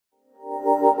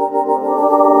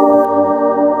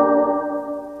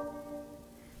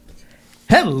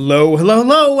Hello, hello,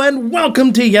 hello, and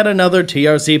welcome to yet another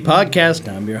TRC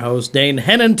podcast. I'm your host, Dane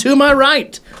Hennon. To my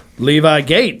right, Levi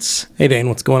Gates. Hey, Dane,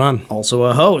 what's going on? Also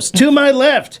a host. To my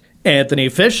left, Anthony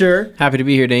Fisher. Happy to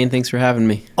be here, Dane. Thanks for having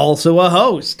me. Also a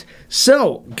host.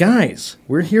 So, guys,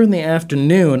 we're here in the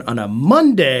afternoon on a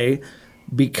Monday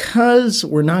because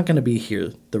we're not going to be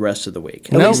here the rest of the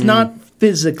week. At least not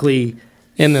physically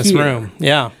in this here. room.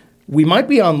 Yeah. We might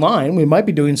be online. We might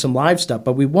be doing some live stuff,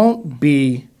 but we won't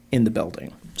be in the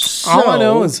building. So, All I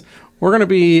know is we're going to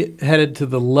be headed to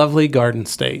the lovely Garden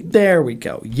State. there we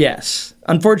go. Yes.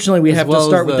 Unfortunately, we have to well as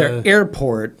start with the- their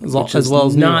airport, which as is well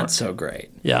as New not York. so great.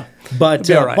 Yeah. But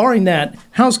It'll be all right. barring that,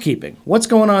 housekeeping. What's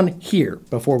going on here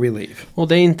before we leave? Well,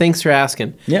 Dane, thanks for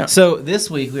asking. Yeah. So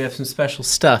this week we have some special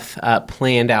stuff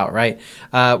planned out, right?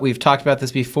 We've talked about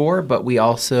this before, but we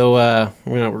also,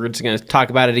 we're just going to talk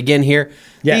about it again here.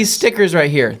 Yes. These stickers right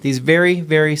here, these very,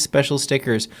 very special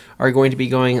stickers are going to be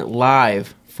going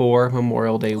live for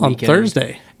Memorial Day weekend. On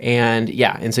Thursday. And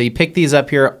and so you pick these up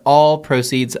here. All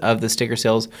proceeds of the sticker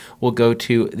sales will go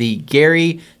to the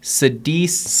Gary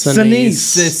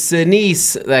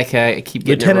Sinise. Like I keep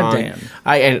getting Lieutenant it wrong. Dan.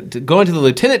 I go into the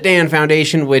Lieutenant Dan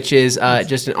Foundation, which is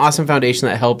just an awesome foundation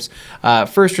that helps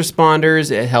first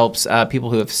responders. It helps people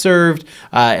who have served.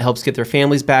 It helps get their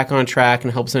families back on track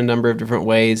and helps in a number of different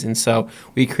ways. And so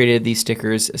we created these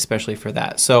stickers especially for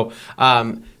that. So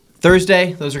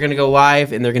Thursday, those are going to go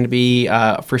live, and they're going to be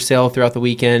for sale throughout the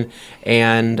weekend.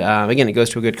 And again, it goes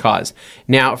to a good cause.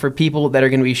 Now, for people that are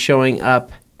going to be showing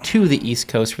up to the East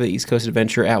Coast for the East Coast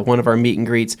Adventure at one of our meet and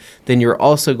greets, then you're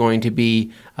also going to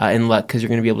be in luck because you're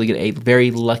going to be able to get a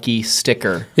very lucky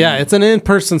sticker. Yeah, it's an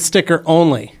in-person sticker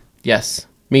only. Yes,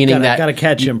 meaning that Gotta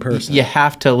catch you in person. You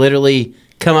have to literally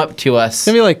come up to us. It's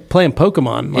going to be like playing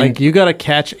Pokemon. Like, you got to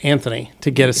catch Anthony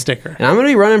to get a sticker. And I'm going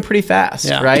to be running pretty fast,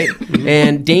 Yeah. right?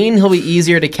 And Dane, he'll be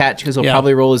easier to catch because he'll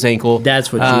probably roll his ankle.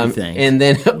 That's what you think. And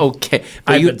then, okay.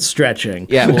 But I've been stretching.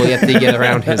 yeah, well, you have to get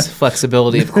around his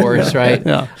flexibility, of course, right?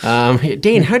 Yeah.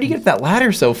 Dane, how do you get up that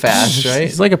ladder so fast, right?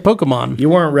 It's like a Pokemon. You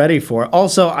weren't ready for it.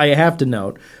 Also, I have to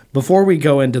note, before we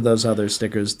go into those other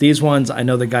stickers, these ones I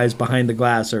know the guys behind the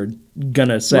glass are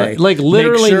gonna say. Like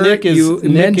literally, make sure Nick you is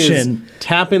mention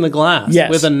tapping the glass yes.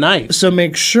 with a knife. So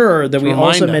make sure that we remind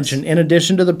also us. mention, in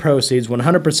addition to the proceeds,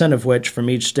 100% of which from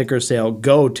each sticker sale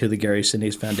go to the Gary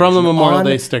Sinise Foundation. From the Memorial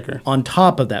Day sticker. On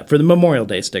top of that, for the Memorial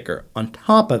Day sticker, on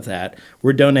top of that,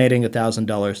 we're donating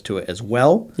 $1,000 to it as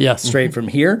well. Yes. Straight from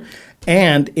here.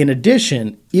 And in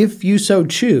addition, if you so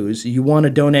choose, you want to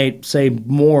donate, say,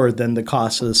 more than the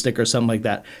cost of the sticker or something like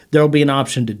that, there will be an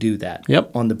option to do that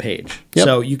on the page. Yep.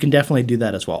 So you can definitely do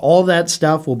that as well. All that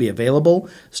stuff will be available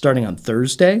starting on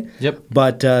Thursday. Yep.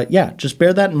 But just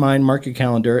bear that in mind. Mark your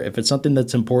calendar. If it's something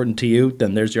that's important to you,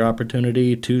 then there's your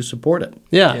opportunity to support it.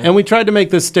 Yeah, and we tried to make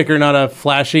this sticker not a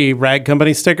flashy rag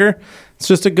company sticker. It's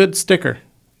just a good sticker.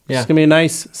 Yeah. It's going to be a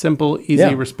nice, simple, easy,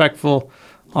 Yeah. respectful,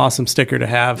 awesome sticker to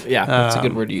have. Yeah, that's a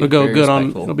good word to use. It'll go Very good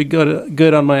respectful. it'll be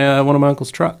good on my one of my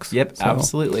uncle's trucks. Yep, So,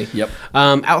 absolutely. Yep.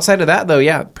 Outside of that,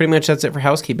 though, pretty much that's it for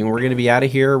housekeeping. We're going to be out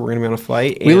of here. We're going to be on a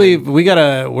flight. We leave.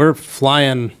 We're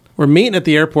flying. We're meeting at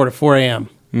the airport at 4 a.m.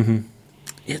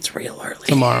 It's real early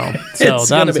tomorrow. So It's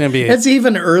that's going to be It's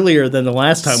even earlier than the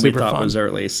last time we Super thought fun. was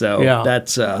early. So Yeah.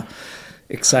 that's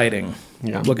exciting.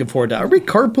 Yeah. Looking forward to. Are we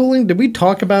carpooling? Did we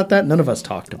talk about that? None of us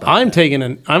talked about. I'm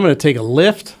going to take a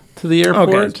Lyft to the airport.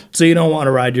 Okay. So you don't want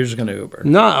to ride? You're just going to Uber?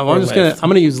 No, Or I'm Lyft.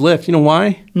 going to use Lyft. You know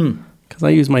why? Because I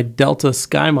use my Delta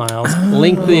Sky Miles.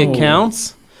 Link the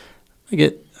accounts. I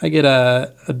get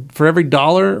a for every $1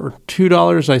 or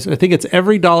 $2. I think it's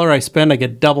every $1 I spend, I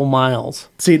get double miles.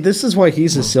 See, this is why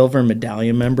he's a silver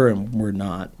medallion member and we're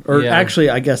not. Or Yeah. actually,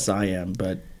 I guess I am,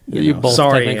 but You know, both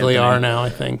sorry, technically Anthony. are now, I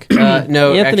think.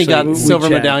 No, Anthony actually, got we silver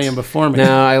checked. medallion before me. No,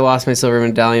 I lost my silver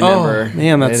medallion Oh, member.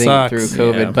 man, that I think sucks.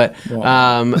 through COVID.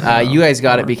 Yeah. But you guys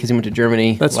got it because you went to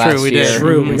Germany. That's last true, we year. did.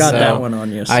 True, we got So that one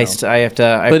on you. So. I have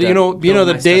to. But you know the build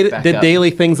my stuff back up.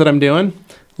 daily things that I'm doing?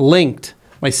 Linked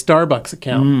my Starbucks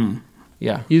account.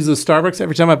 Yeah. Use the Starbucks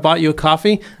every time I bought you a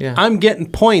coffee. Yeah. I'm getting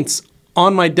points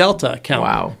on my Delta account.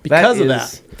 Wow. Because of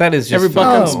is- that. That is just Every buck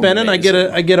I'm Oh, spending, I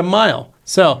get a mile.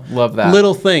 So Love that.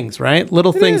 Little things, right?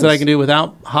 Little things that I is. can do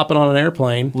without hopping on an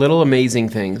airplane. little amazing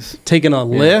things. Taking a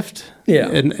Lyft, Yeah.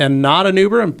 and not an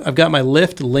Uber. I've got my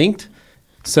Lyft linked.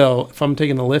 So if I'm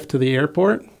taking the Lyft to the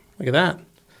airport, look at that.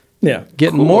 Yeah.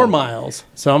 getting more miles.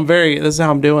 So this is how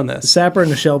I'm doing this. Sapper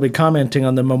and Shelby commenting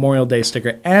on the Memorial Day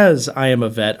sticker. As I am a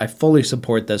vet, I fully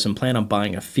support this and plan on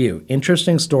buying a few.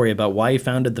 Interesting story about why he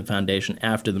founded the foundation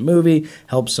after the movie.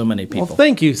 Helps so many people. Well,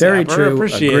 thank you, Very Sapper. true.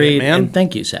 Appreciate Agreed. it, man. And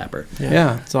thank you, Sapper.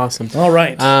 Yeah. It's awesome. All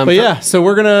right. But yeah, so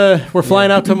we're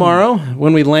flying out tomorrow.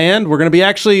 When we land, we're going to be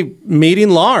actually meeting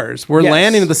Lars. We're Yes.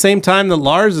 landing at the same time that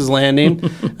Lars is landing,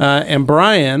 and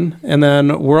Brian, and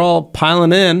then we're all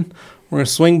piling in. We're going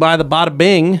to swing by the Bada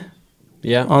Bing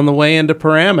Yeah. on the way into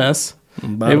Paramus.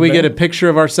 Maybe we get a picture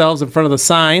of ourselves in front of the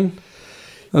sign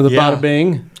of the Yeah, Bada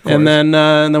Bing, and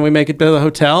then we make it to the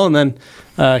hotel, and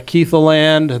then Keith will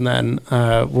land, and then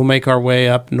we'll make our way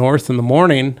up north in the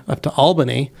morning up to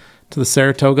Albany to the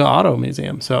Saratoga Auto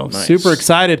Museum. So super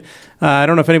excited. I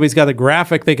don't know if anybody's got the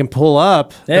graphic they can pull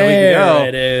up. That we can go. There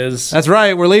it is. That's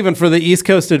right. We're leaving for the East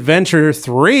Coast Adventure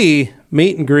 3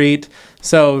 meet and greet.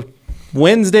 So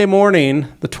Wednesday morning,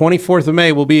 the 24th of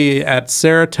May, we'll be at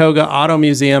Saratoga Auto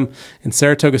Museum in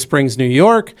Saratoga Springs, New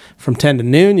York from 10 to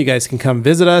noon. You guys can come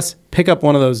visit us, pick up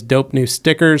one of those dope new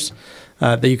stickers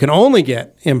that you can only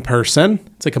get in person.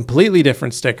 It's a completely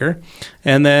different sticker.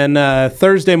 And then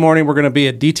Thursday morning, we're going to be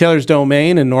at Detailer's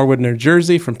Domain in Norwood, New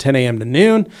Jersey from 10 a.m. to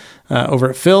noon. Over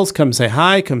at Phil's, come say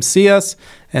hi, come see us.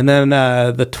 And then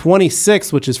the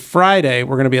 26th, which is Friday,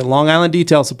 we're going to be at Long Island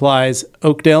Detail Supplies,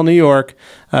 Oakdale, New York,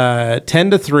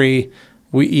 10 to 3.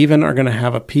 We even are going to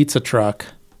have a pizza truck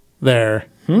there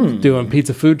doing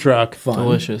pizza food truck.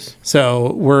 Delicious.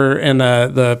 So we're in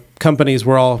the companies,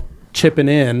 we're all chipping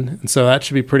in. And so that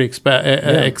should be pretty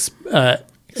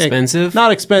Expensive?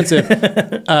 Not expensive.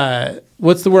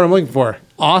 What's the word I'm looking for?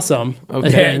 Awesome.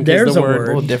 Okay. Is There's the a A word.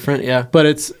 little different, yeah. But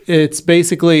it's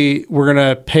basically we're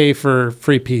gonna pay for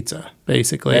free pizza.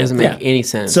 Basically, It doesn't make any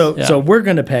sense. So we're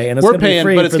going to pay, and it's we're going to be paying,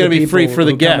 free but it's for going to be people free for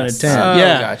the who come into guests. town. Oh,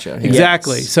 Yeah, gotcha.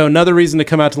 exactly. Yes. So another reason to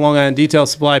come out to Long Island Detail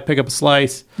Supply, pick up a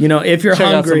slice. You know, if you're Check out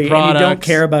some hungry and you don't products.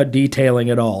 care about detailing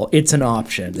at all, it's an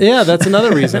option. Yeah, that's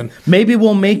another reason. Maybe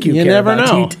we'll make you You care never about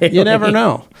know. detailing. You never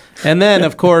know. And then,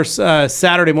 of course,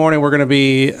 Saturday morning, we're going to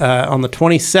be on the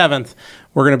 27th.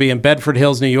 We're going to be in Bedford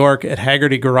Hills, New York at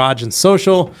Haggerty Garage and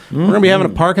Social. We're going to be having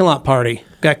a parking lot party.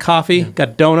 Got coffee,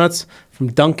 got donuts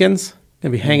from Dunkin's.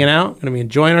 Going to be hanging out. Going to be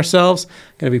enjoying ourselves.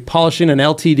 Going to be polishing an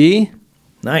LTD.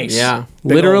 Nice. Yeah.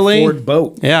 Big old Literally. Ford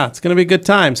boat. Yeah, it's going to be a good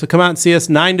time. So come out and see us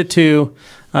 9 to 2.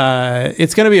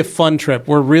 It's going to be a fun trip.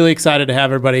 We're really excited to have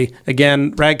everybody.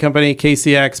 Again, Rag Company,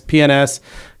 KCX, PNS,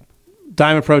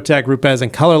 Diamond Protec, Rupes,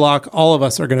 and Color Lock. All of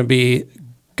us are going to be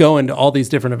going to all these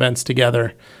different events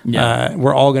together. Yeah.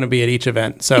 We're all going to be at each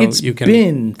event. So It's you can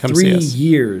been come 3 see us.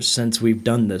 years since we've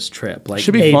done this trip. Like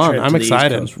Should be a fun. trip I'm to the East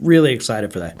excited. Coast. Really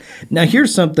excited for that. Now,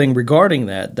 here's something regarding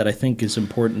that I think is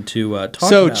important to talk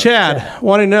So, about. Chad,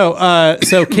 want to know,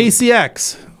 so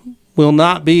KCX will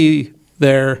not be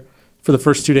there for the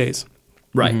first 2 days.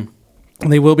 Right.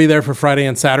 They will be there for Friday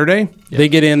and Saturday. They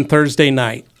get in Thursday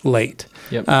night late.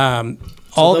 Yep. All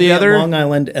They'll the be other at Long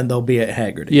Island, and they'll be at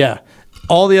Haggerty. Yeah.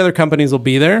 All the other companies will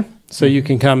be there. So you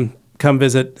can come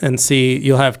visit and see.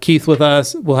 You'll have Keith with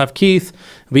us. We'll have Keith.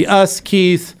 It'll be us,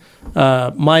 Keith,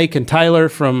 Mike and Tyler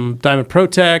from Diamond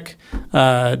Protec,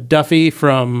 Duffy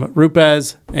from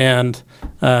Rupes, and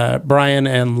Brian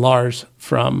and Lars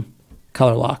from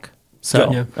Color Lock. So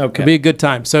Good. Yeah. Okay. it'll be a good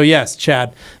time. So yes,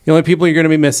 Chad, the only people you're going to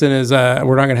be missing is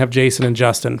we're not going to have Jason and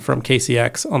Justin from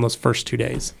KCX on those first 2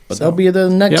 days. But they'll be the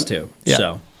next Yep. two. Yeah.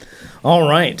 So, all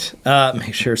right.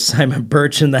 Make sure Simon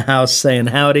Birch in the house saying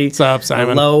howdy. What's up, Simon?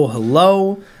 Hello,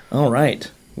 hello. All right.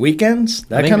 Weekends,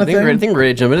 that kind of I thing. think we're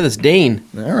ready to jump into this. Dane,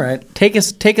 All right. take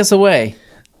us away.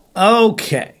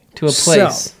 Okay. To a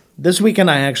place. So, this weekend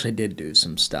I actually did do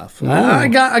some stuff. I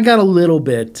got a little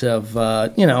bit of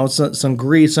some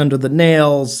grease under the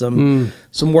nails, some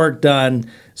work done,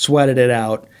 sweated it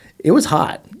out. It was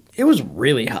hot. It was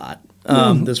really hot this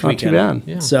not too weekend. bad.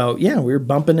 Yeah. So we were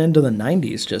bumping into the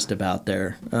 90s just about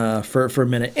there for a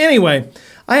minute. Anyway,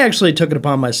 I actually took it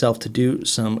upon myself to do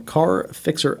some car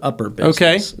fixer upper business.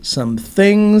 Okay. Some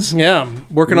things. Yeah,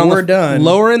 working on We're done.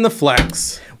 lowering the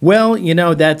flex. Well,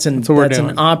 that's what we're an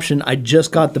doing. option. I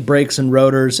just got the brakes and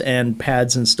rotors and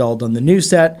pads installed on the new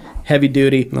set. Heavy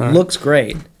duty. Looks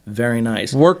great. Very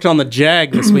nice. Worked on the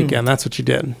Jag this weekend. That's what you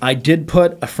did. I did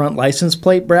put a front license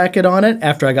plate bracket on it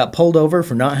after I got pulled over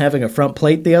for not having a front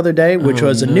plate the other day, which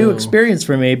was a new experience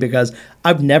for me because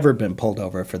I've never been pulled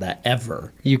over for that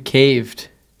ever. You caved.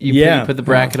 You put the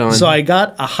bracket on. So I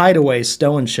got a Hideaway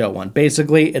stow and show one.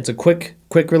 Basically, it's a quick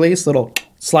release, little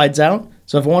slides out.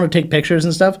 So if I want to take pictures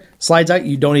and stuff, slides out,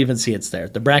 you don't even see it's there.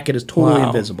 The bracket is totally Wow.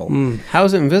 invisible. How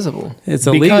is it invisible? It's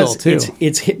illegal Because too.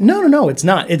 it's hit. No, it's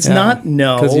not. It's not.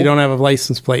 No, because you don't have a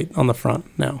license plate on the front.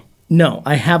 No. No,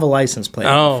 I have a license plate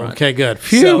on the Oh, front. okay, good.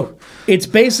 Phew. So it's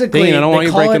basically Dang, I don't want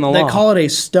you breaking the law. They call it a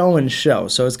stow and show.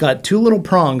 So it's got two little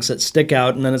prongs that stick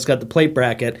out, and then it's got the plate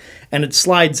bracket, and it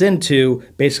slides into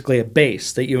basically a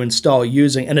base that you install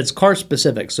using, and it's car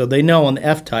specific. So they know on the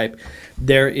F-Type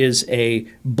there is a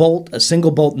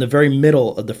single bolt in the very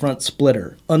middle of the front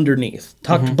splitter underneath,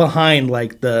 tucked behind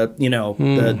like the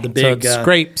so big it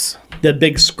scrapes. the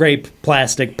big scrape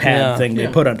plastic pad Yeah. thing they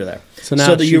put under there. So now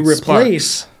So it that you shoots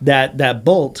replace that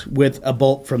bolt with a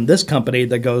bolt from this company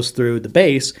that goes through the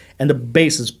base, and the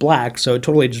base is black, so it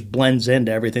totally just blends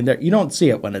into everything there. You don't see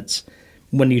it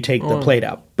when you take the plate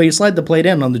out, but you slide the plate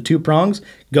in on the two prongs,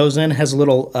 goes in, has a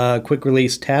little quick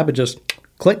release tab, it just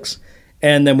clicks,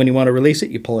 and then when you want to release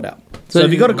it, you pull it out. So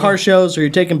if you go to car shows or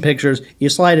you're taking pictures, you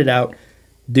slide it out,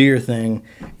 do your thing,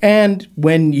 and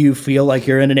when you feel like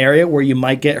you're in an area where you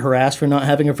might get harassed for not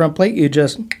having a front plate, you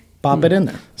just pop it in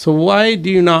there. So why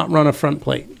do you not run a front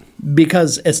plate?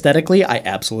 Because aesthetically, I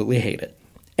absolutely hate it.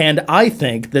 And I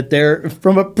think that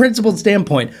from a principled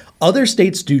standpoint, other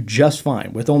states do just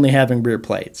fine with only having rear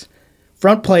plates.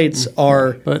 Front plates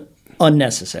are But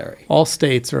unnecessary. all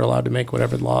states are allowed to make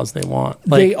whatever laws they want.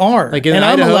 They are. Like in And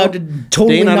I'm Idaho, allowed to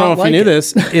totally Dane, I don't not know if like you knew it.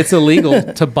 this. It's illegal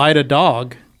to bite a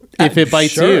dog if it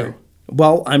bites Sure. you.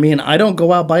 Well, I mean, I don't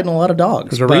go out biting a lot of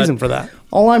dogs. There's a but reason for that.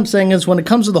 All I'm saying is when it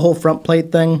comes to the whole front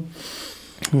plate thing,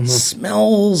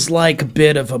 smells like a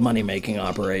bit of a money-making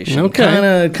operation.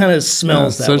 Okay. Kind of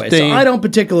smells Yeah, that so way. Dane- So I don't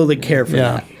particularly care for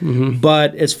Yeah. that.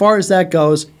 But as far as that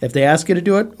goes, if they ask you to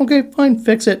do it, okay, fine,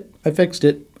 fix it. I fixed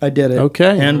it. I did it.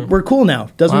 Okay. And we're cool now.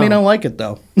 Doesn't mean I like it,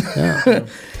 though.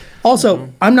 Also,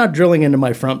 I'm not drilling into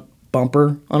my front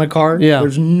bumper on a car. Yeah.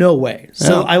 There's no way.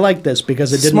 So Yeah. I like this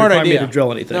because it didn't Smart require idea. me to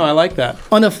drill anything. No, I like that.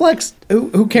 On a Flex,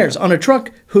 who cares? On a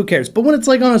truck, who cares? But when it's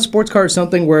like on a sports car or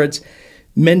something where it's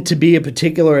meant to be a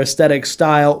particular aesthetic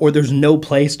style or there's no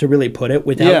place to really put it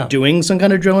without Yeah. doing some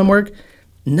kind of drilling work,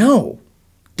 no.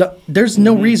 There's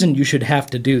no reason you should have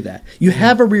to do that. You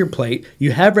have a rear plate,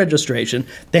 you have registration.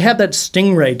 They have that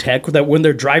Stingray tech that when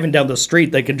they're driving down the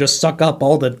street, they can just suck up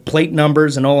all the plate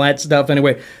numbers and all that stuff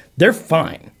anyway. They're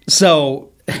fine. So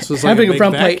is like having a a big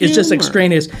front plate is just vacuum, or-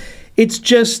 extraneous. It's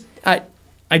just,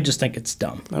 I just think it's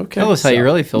dumb. Okay. Tell us how you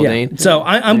really feel, Yeah. Dane. So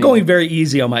I'm going very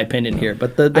easy on my opinion here,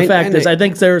 but the fact is, I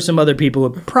think there are some other people who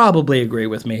would probably agree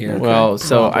with me here. Well,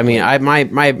 so I mean, my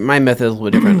method is a little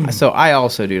different. So I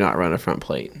also do not run a front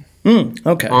plate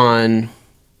Okay. on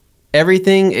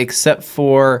everything except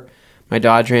for my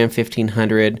Dodge Ram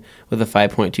 1500 with a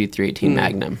 5.2 318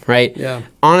 Magnum, right? Yeah.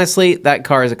 Honestly, that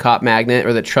car is a cop magnet,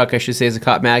 or the truck, I should say, is a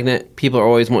cop magnet. People are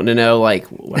always wanting to know, like,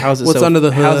 how's it What's so under the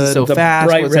How's it hood? so The fast?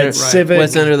 bright what's red under, Civic.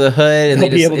 What's under the hood? And They'll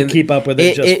be able to keep up with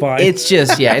it just fine. It's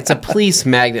just, yeah, it's a police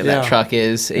magnet, that Yeah. truck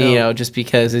is, you know, just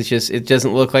because it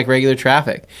doesn't look like regular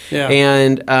traffic. Yeah.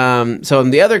 And so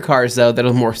on the other cars, though, that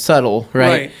are more subtle, right?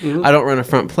 Right. Mhm. I don't run a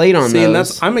front plate on See, and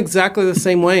those. I'm exactly the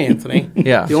same way, Anthony.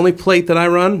 Yeah. The only plate that I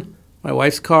run, my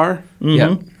wife's car,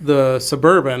 Yeah. the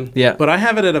Suburban. Yeah. But I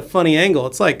have it at a funny angle.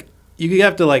 It's like you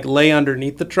have to like lay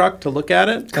underneath the truck to look at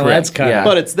it. Oh, that's kind Yeah. of.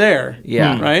 But it's there.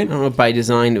 Yeah. Right? I don't know if by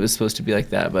design it was supposed to be like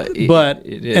that, but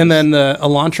it is. and then the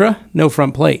Elantra, no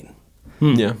front plate.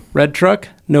 Yeah. Red truck,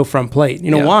 no front plate. You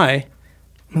know Yeah. why?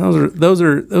 Those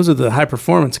are the high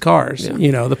performance cars. Yeah.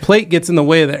 You know, the plate gets in the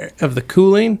way of the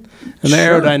cooling and the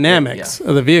Sure. aerodynamics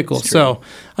of the vehicle. So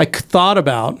I thought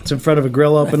about It's in front of a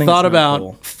grill opening. thought It's not about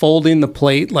cool. folding the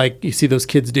plate like you see those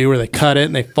kids do, where they cut it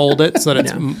and they fold it so that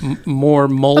it's more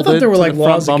molded. I thought there were to like the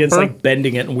front laws against bumper. like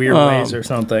bending it in weird ways or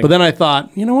something. But then I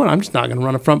thought, you know what? I'm just not going to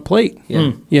run a front plate.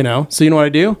 You know, so you know what I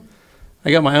do?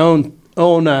 I got my own.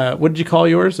 What did you call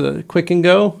yours? A Quick and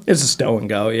Go. It's a stow and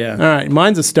go, yeah. All right,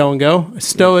 mine's a stow and go. I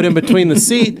stow it in between the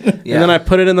seat, and then I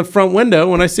put it in the front window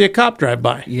when I see a cop drive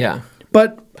by. Yeah.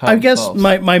 But I guess false.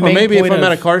 my main Or maybe if point I'm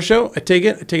at a of- car show, I take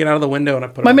it out of the window and I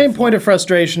put it. My on the main point of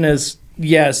frustration is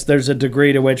yes, there's a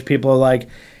degree to which people are like,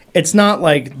 it's not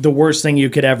like the worst thing you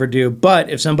could ever do, but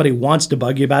if somebody wants to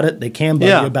bug you about it, they can bug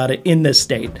Yeah. you about it in this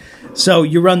state. So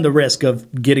you run the risk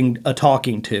of getting a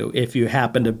talking to if you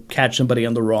happen to catch somebody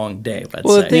on the wrong day, let's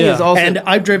Well, say. the thing is also, And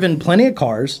I've driven plenty of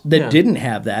cars that Yeah. didn't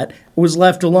have that, was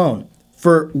left alone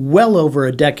for well over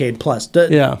a decade plus.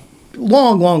 Yeah.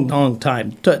 Long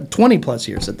time, 20 plus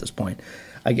years at this point,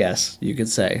 I guess you could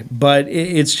say. But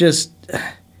it's just,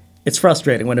 it's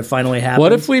frustrating when it finally happens.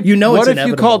 What if we? You know, what it's if you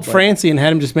inevitable, called but- Francie and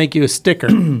had him just make you a sticker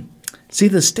of See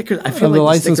the sticker. I feel the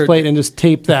like license sticker, plate and just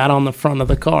tape that on the front of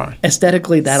the car?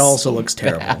 aesthetically, that also looks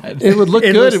terrible. It would look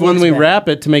It good looks when we bad. wrap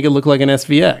it to make it look like an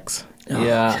SVX.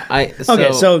 Yeah.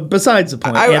 Okay, so besides the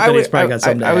point, Anthony's probably got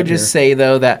something to I would add just here. say,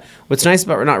 though, that what's nice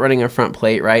about not running a front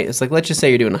plate, right? It's like, let's just say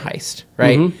you're doing a heist,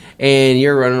 right? And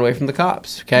you're running away from the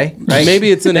cops, okay? Right?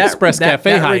 Maybe it's an Express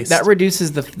Cafe heist. That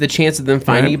reduces the chance of them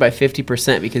finding you by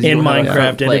 50% because you In don't have a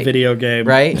front Minecraft, in a plate, video game.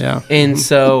 right? Yeah. And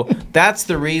so that's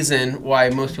the reason why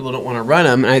most people don't want to run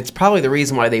them, and it's probably the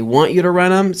reason why they want you to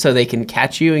run them so they can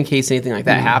catch you in case anything like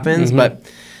that happens, but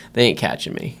they ain't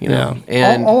catching me, you know?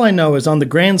 Yeah. And all I know is on the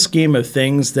grand scheme of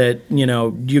things that,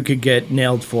 you could get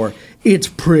nailed for, it's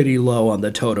pretty low on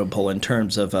the totem pole in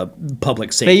terms of a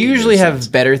public safety. they usually nuisance.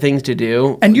 have better things to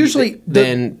do, And usually,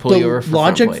 than pull you over for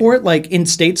logic front plate. for it, like in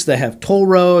states that have toll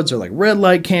roads or like red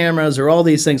light cameras or all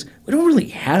these things, we don't really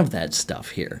have that stuff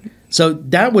here. So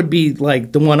that would be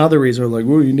like the one other reason, we're like,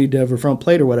 well, you need to have a front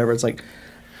plate or whatever. It's like,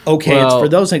 okay, it's Well- for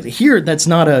those things. Here, that's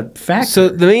not a factor. So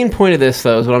the main point of this,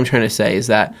 though, is what I'm trying to say is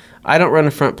that I don't run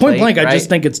a front plate. Point blank, I right? just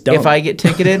think it's dumb. If I get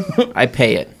ticketed, I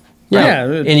pay it. Yeah.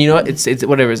 And you know what? It's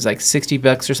whatever. It's like $60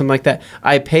 or something like that.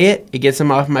 I pay it. It gets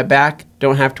them off my back.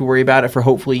 Don't have to worry about it for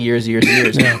hopefully years and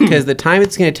years. Because the time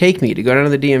it's going to take me to go down to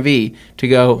the DMV to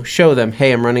go show them,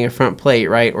 hey, I'm running a front plate,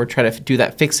 right? Or try to do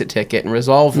that fix-it ticket and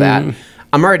resolve that.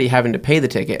 I'm already having to pay the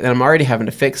ticket, and I'm already having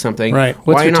to fix something. Right.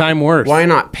 What's your time worth? Why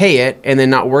not pay it and then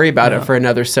not worry about it for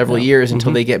another several years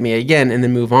until they get me again and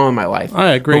then move on with my life?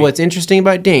 I agree. But what's interesting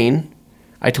about Dane,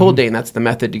 I told Dane that's the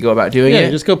method to go about doing Yeah,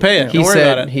 it. just go pay it. He Don't worry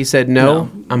said, about it. He said, no,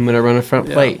 I'm going to run a front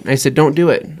plate. And I said, don't do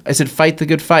it. I said, fight the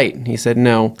good fight. And he said,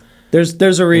 no. there's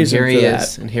a And reason here for he that.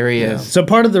 is. And here he is. So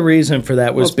part of the reason for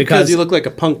that was Well, it's because you look like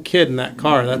a punk kid in that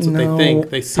car. That's what No. they think.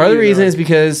 They see Part of the you, they're reason like, is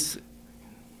because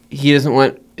he doesn't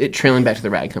want it trailing back to the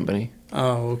rag company.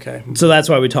 Oh, okay. So that's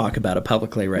why we talk about it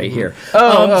publicly right here.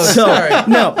 sorry.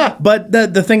 No, but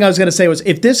the thing I was going to say was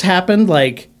if this happened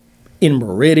like in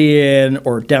Meridian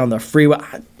or down the freeway,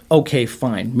 okay,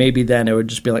 fine. Maybe then it would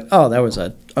just be like, oh, that was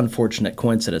an unfortunate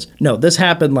coincidence. No, this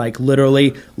happened like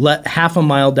literally half a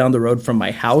mile down the road from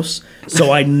my house.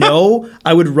 So I know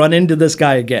I would run into this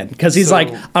guy again because he's like,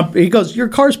 he goes, your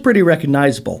car's pretty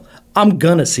recognizable. I'm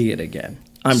going to see it again.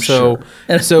 I'm sure.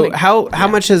 And So like, how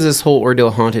much has this whole ordeal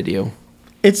haunted you?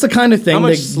 it's the kind of thing How that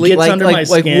much gets sleep- under my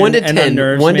skin 1 to and 10.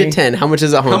 unnerves 1 me. to 10. How much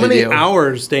has it haunted How many you?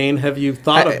 hours, Dane, have you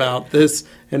thought about this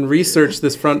and researched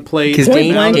this front plate? Because Point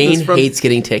Dane, blank, Dane this front- hates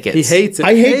getting tickets. He hates it.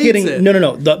 I hate Hates getting it.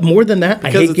 no. More than that, I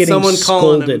Because hate it's getting someone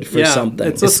calling him- scolded for yeah, something.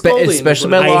 it's a scolding is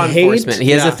Especially what by it law is. I hate- enforcement. He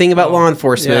has a yeah. thing about law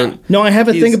enforcement. Yeah. No, I have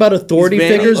a He's- thing about authority he's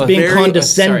very- figures being very-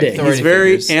 condescending. sorry, He's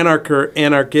very figures.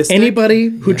 anarchistic. Anybody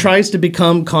who tries to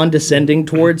become condescending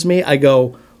towards me, I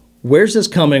go, where's this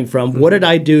coming from? What did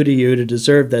I do to you to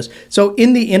deserve this? So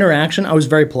in the interaction, I was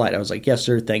very polite. I was like, yes,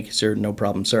 sir. Thank you, sir. No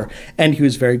problem, sir. And he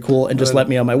was very cool and just let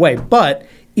me on my way. But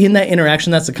in that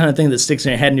interaction, that's the kind of thing that sticks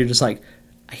in your head and you're just like,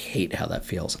 I hate how that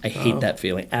feels. I hate that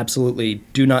feeling. Absolutely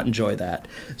do not enjoy that.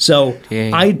 So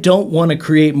Dang. I don't want to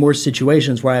create more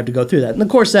situations where I have to go through that. And of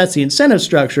course, that's the incentive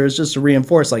structure is just to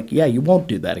reinforce like, yeah, you won't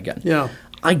do that again. Yeah.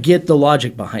 I get the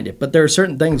logic behind it, but there are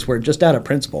certain things where just out of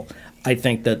principle, I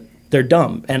think that they're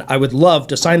dumb. And I would love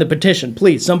to sign the petition.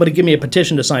 Please, somebody give me a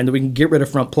petition to sign that we can get rid of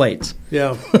front plates.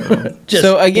 Yeah. Just,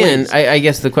 So again, please. I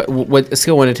guess what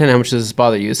scale 1 to 10, how much does this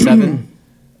bother you? 7?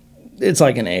 It's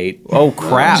like an 8. Oh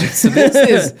crap! So this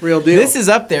is Real deal. This is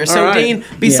up there. So All right. Dane,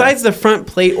 besides the front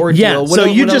plate ordeal, Yeah, what so el-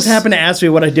 you what just else- happened to ask me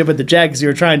what I did with the Jag because you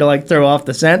were trying to like throw off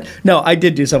the scent. No, I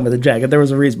did do something with the Jag, and there was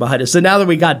a reason behind it. So now that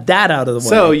we got that out of the way,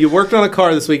 So you worked on a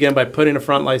car this weekend by putting a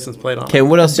front license plate on. Okay,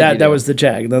 what else? Did you that do? was the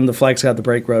Jag. Then the Flex got the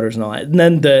brake rotors and all that. And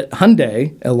then the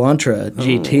Hyundai Elantra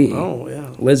GT, Oh,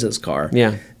 yeah. Liz's car.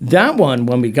 Yeah. That one,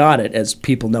 when we got it, as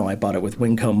people know, I bought it with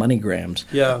Winco MoneyGrams.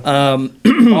 Yeah.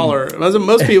 Baller.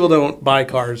 Most people don't buy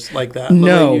cars like that. The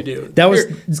No, way you do. that was-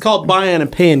 It's called buying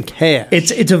and paying cash.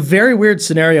 It's a very weird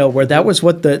scenario where that was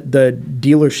what the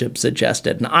dealership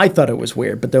suggested, and I thought it was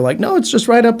weird. But they're like, no, it's just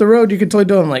right up the road. You can totally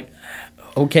do it. I'm like,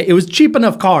 okay. It was cheap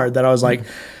enough car that I was like,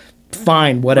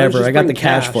 fine, whatever. just I got bring the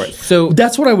cash cash? for it. So-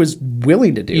 that's what I was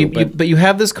willing to do. But you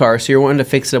have this car, so you're wanting to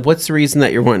fix it up. What's the reason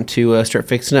that you're wanting to start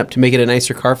fixing it up to make it a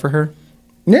nicer car for her?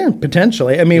 Yeah,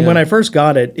 potentially. I mean, when I first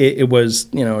got it, it was,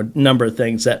 a number of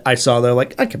things that I saw there,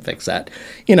 like, I can fix that.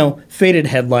 Faded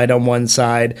headlight on one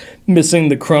side, missing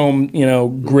the chrome,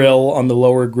 grill on the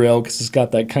lower grill because it's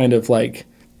got that kind of, like,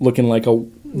 looking like a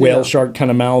whale shark kind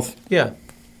of mouth. Yeah.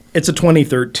 It's a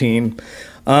 2013.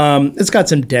 It's got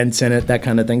some dents in it, that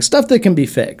kind of thing. Stuff that can be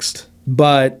fixed.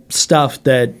 But stuff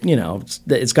that,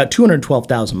 it's got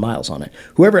 212,000 miles on it.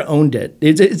 Whoever owned it,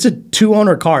 it's a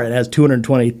two-owner car. It has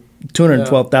 220,000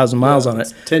 212,000 miles on it.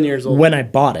 It's 10 years old. When I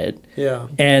bought it. Yeah.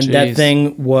 And Jeez. that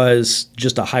thing was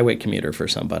just a highway commuter for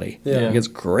somebody. Yeah. It gets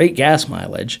great gas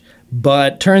mileage,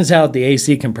 but turns out the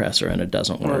AC compressor in it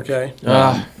doesn't work. Okay.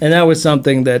 And that was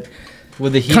something that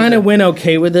With the heat, kind of went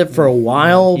okay with it for a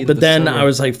while, heat of but the then summer. I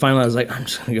was like, finally, I was like, I'm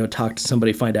just going to go talk to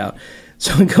somebody, find out.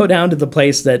 So I go down to the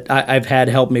place that I've had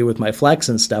help me with my Flex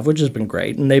and stuff, which has been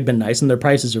great. And they've been nice and their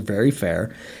prices are very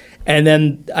fair. And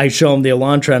then I show them the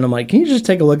Elantra and I'm like, can you just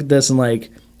take a look at this? And like,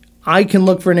 I can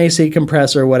look for an AC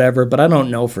compressor or whatever, but I don't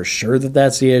know for sure that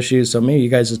that's the issue. So maybe you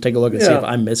guys just take a look and see Yeah. if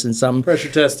I'm missing something. Pressure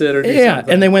test it or do Yeah,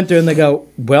 something. and they went through and they go,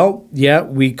 well, yeah,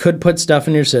 we could put stuff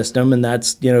in your system, and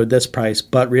that's this price,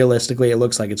 but realistically, it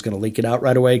looks like it's going to leak it out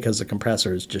right away because the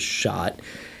compressor is just shot,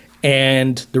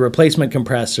 and the replacement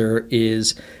compressor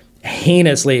is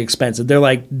heinously expensive. They're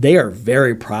like, they are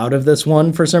very proud of this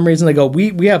one for some reason. They go,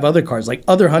 we have other cars, like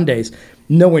other Hyundais,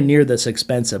 nowhere near this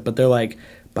expensive, but they're like,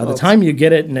 by the time you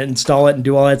get it and install it and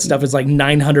do all that stuff, it's like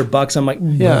 $900. I'm like,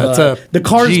 Yeah, it's a the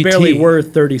car's GT. barely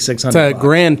worth $3,600. It's a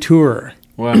Grand Tourer.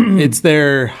 wow. It's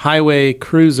their highway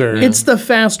cruiser. It's the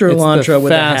faster It's the Elantra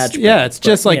with fast- a hatchback. Yeah, it's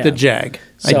just but, like yeah. the Jag.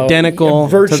 So, Identical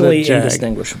virtually to the Jag.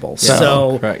 indistinguishable. So-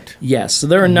 So, Correct. yes, so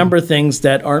there are a number of things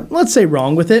that aren't, let's say,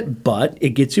 wrong with it, but it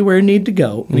gets you where you need to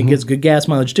go, and it gets good gas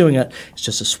mileage doing it. It's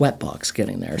just a sweat box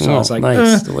getting there. So I Oh, was like,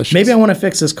 nice. Delicious. maybe I want to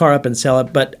fix this car up and sell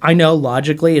it, but I know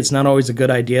logically it's not always a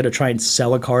good idea to try and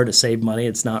sell a car to save money.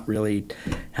 It's not really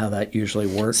how that usually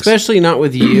works. Especially not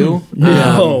with you,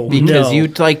 No, because no. you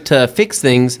like to fix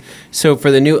things. So for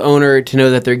the new owner to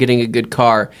know that they're getting a good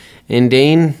car, and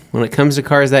Dane, when it comes to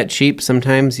cars that cheap,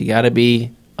 sometimes you got to be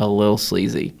a little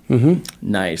sleazy.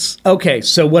 Nice. Okay,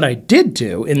 so what I did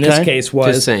do in this Okay. case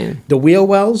was Just saying. the wheel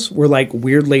wells were like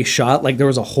weirdly shot. Like there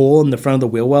was a hole in the front of the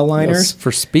wheel well liners.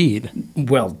 for speed.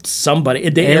 Well, somebody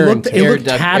it Air looked air looked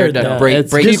duct- tattered air duct though. break-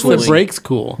 It's brake keeps the cooling. brakes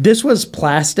cool. This was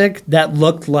plastic that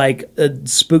looked like a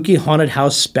spooky haunted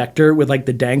house specter with like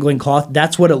the dangling cloth.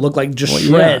 That's what it looked like, just Well,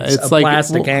 yeah, shreds it's of like-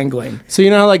 plastic well, angling. So you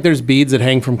know how like there's beads that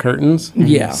hang from curtains?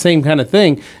 Yeah. Same kind of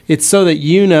thing. It's so that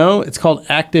it's called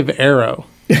active arrow.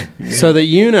 So that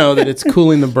you know that it's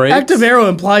cooling the brakes. Active arrow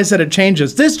implies that it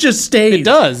changes. This just stays. It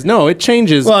does. No, it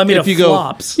changes. Well, I mean, if it you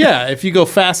flops. go, yeah, if you go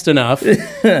fast enough,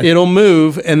 it'll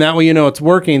move, and that way you know it's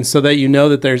working, so that you know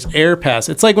that there's air pass.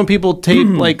 It's like when people tape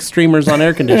like streamers on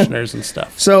air conditioners and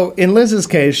stuff. So in Liz's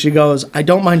case, she goes, I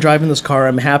don't mind driving this car.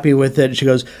 I'm happy with it. She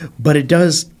goes, but it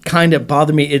does kind of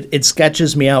bother me. It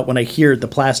sketches me out when I hear the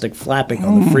plastic flapping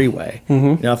on the freeway.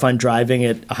 You know, if I'm driving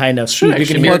at a high enough speed, you Actually,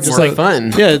 can make hear it it more just like,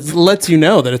 fun. Yeah, it lets you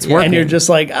know that it's working. and you're just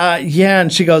like, yeah.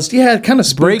 And she goes, yeah, it kind of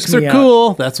spooks brakes me are out.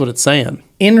 cool. That's what it's saying.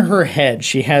 In her head,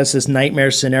 she has this nightmare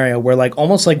scenario where, like,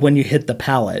 almost like when you hit the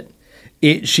pallet,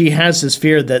 she has this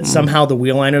fear that somehow the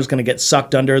wheel liner is going to get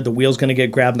sucked under, the wheel's going to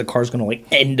get grabbed, and the car's going to like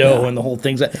endo, and the whole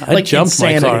thing's like jumped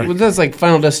my insanity. car. Well, that's like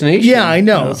Final Destination. Yeah, I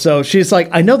know. So she's like,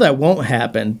 I know that won't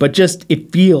happen, but just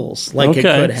it feels like it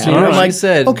Okay. could So happen. I'm she like,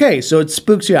 said- okay, so it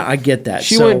spooks you out. I get that.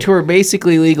 She So- went to her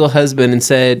basically legal husband and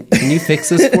said, "Can you fix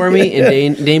this for me?"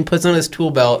 And Dane puts on his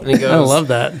tool belt and he goes, I love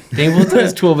that. Dane puts on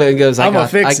his tool belt and goes, I'ma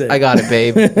fix it. I got it,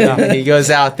 babe." And he goes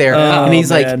out there and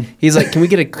he's man. like, "Can we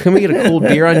get a cold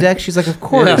beer on deck?" She's like, "Of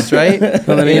course, right?" And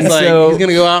then he's And like, so- he's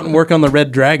gonna go out and work on the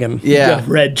Red Dragon. Yeah.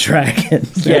 Red Dragon.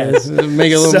 Yes, Yes.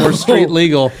 make it a little more So- street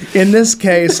legal. In this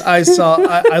case, I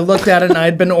looked at it and I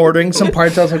had been ordering some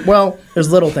parts. I was like, well, there's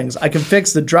little things. I can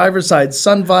fix the driver's side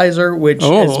sun visor, which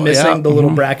Oh, is missing yeah. the little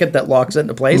bracket that locks it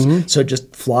into place. So it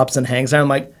just flops and hangs there. I'm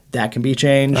like, that can be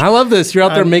changed. I love this. You're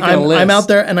out there making a list. I'm out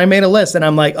there and I made a list and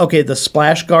I'm like, okay, the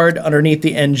splash guard underneath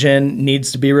the engine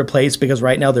needs to be replaced because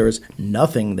right now there is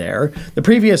nothing there. The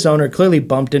previous owner clearly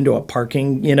bumped into a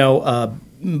parking,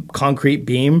 concrete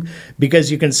beam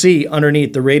because you can see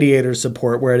underneath the radiator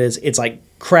support where it is, it's like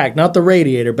cracked, not the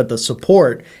radiator, but the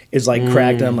support is like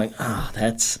cracked. And I'm like,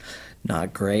 that's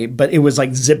not great, but it was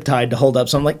like zip tied to hold up.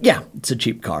 So I'm like, yeah, it's a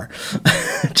cheap car,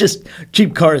 just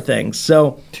cheap car things.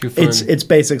 So Too fun. it's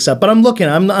basic stuff, but I'm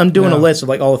doing a list of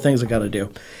like all the things I got to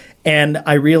do. And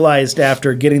I realized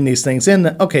after getting these things in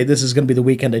that, okay, this is going to be the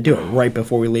weekend I do it right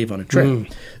before we leave on a trip.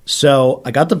 So I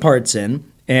got the parts in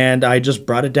and I just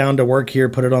brought it down to work here,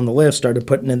 put it on the lift, started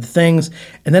putting in the things.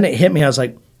 And then it hit me. I was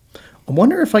like, I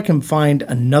wonder if I can find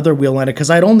another wheel liner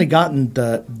because I'd only gotten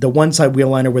the one side wheel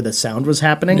liner where the sound was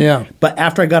happening. Yeah. But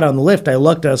after I got on the lift, I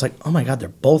looked and I was like, oh my God, they're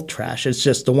both trash. It's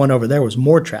just the one over there was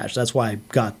more trash. That's why I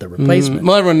got the replacement.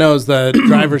 Well, everyone knows the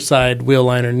driver's side wheel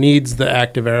liner needs the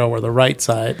active arrow, where the right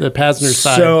side, the passenger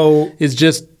side, So- is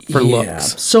just for Yeah.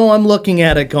 looks. So I'm looking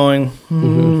at it going,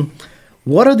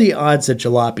 What are the odds that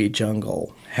Jalopy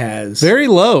Jungle has Very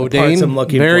low, the parts Dane. I'm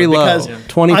looking Very for? low. Because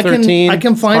 2013. I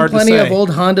can it's find hard to plenty of say. old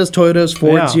Hondas, Toyotas,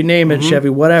 Fords, Yeah. you name it, Chevy,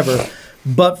 whatever.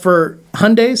 But for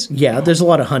Hyundais, yeah, there's a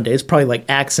lot of Hyundais, probably like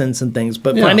accents and things.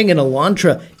 But Yeah. finding an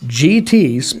Elantra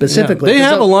GT Yeah. specifically, They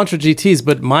have a Elantra GTs,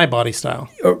 but my body style.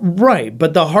 right.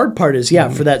 But the hard part is,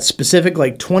 for that specific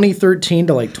like 2013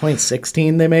 to like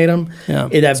 2016, they made them. Yeah.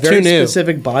 that It's very too new.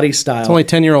 specific body style. It's only a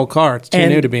 10-year-old car. It's too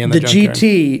and new to be in the junkyard.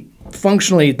 GT.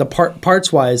 Functionally, the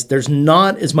parts wise, there's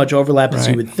not as much overlap as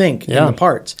you Right. would think in Yeah. the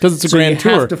parts 'Cause it's a so Grand you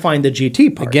Tour. have to find the GT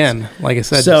parts Again, like I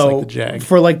said, So just like the Jag.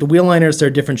 for like the wheel liners, they're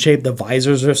different shape. The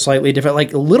visors are slightly different.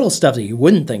 Like little stuff that you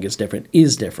wouldn't think is different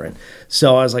is different.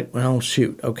 So I was like, well,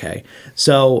 shoot, okay.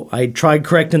 So I tried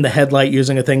correcting the headlight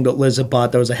using a thing that Liz had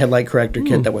bought. That was a headlight corrector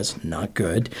kit that was not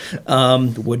good.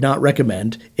 Would not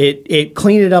recommend. It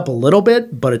cleaned it up a little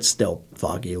bit, but it's still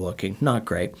foggy looking, not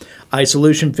great.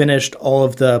 iSolution finished all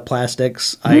of the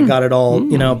plastics. I got it all,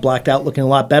 blacked out, looking a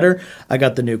lot better. I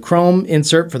got the new chrome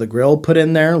insert for the grill put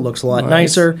in there, looks a lot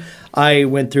nicer. I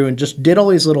went through and just did all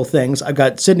these little things. I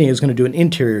got Sydney who's going to do an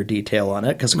interior detail on it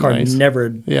because the car Nice. never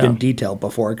had Yeah. been detailed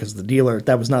before because the dealer,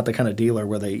 that was not the kind of dealer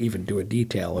where they even do a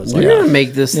detail. It was like, You're gonna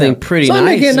make this thing pretty so nice. I'm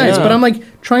making it nice, yeah. but I'm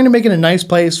like trying to make it a nice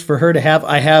place for her to have.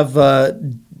 I have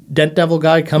Dent Devil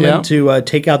guy coming Yeah. to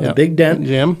take out the Yeah. big dent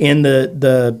Jim. in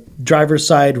the driver's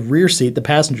side rear seat, the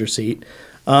passenger seat.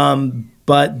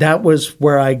 But that was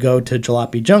where I go to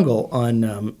Jalopy Jungle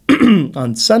on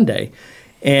on Sunday,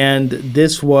 and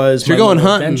this was You're my going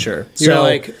little hunting. adventure. You're So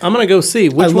like, I'm going to go see.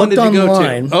 Which I one did looked you go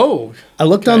online. to? Oh, I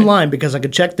looked online because I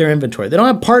could check their inventory. They don't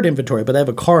have part inventory, but they have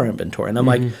a car inventory. And I'm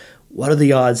like, what are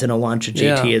the odds an Elantra GT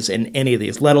Yeah. is in any of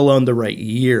these, let alone the right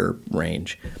year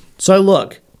range? So I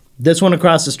look. This one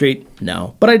across the street,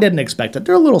 no. But I didn't expect it.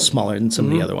 They're a little smaller than some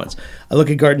of the other ones. I look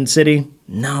at Garden City.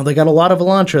 No, they got a lot of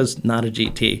Elantras, not a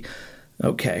GT.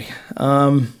 Okay.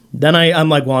 Then I'm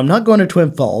like, well, I'm not going to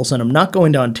Twin Falls, and I'm not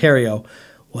going to Ontario.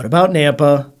 What about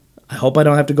Nampa? I hope I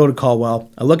don't have to go to Caldwell.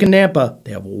 I look in Nampa.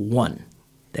 They have one.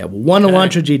 They have one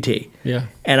Elantra GT. Yeah.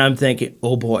 And I'm thinking,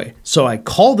 oh boy. So I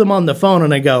called them on the phone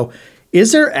and I go,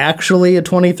 is there actually a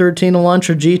 2013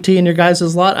 Elantra GT in your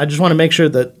guys' lot? I just want to make sure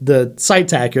that the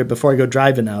site's accurate before I go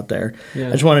driving out there. Yeah.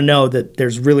 I just want to know that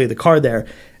there's really the car there.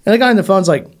 And the guy on the phone's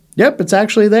like, yep, it's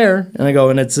actually there. And I go,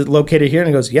 and it's located here? And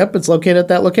he goes, yep, it's located at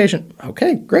that location.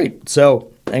 Okay, great. So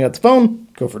hang up the phone,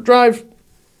 go for a drive,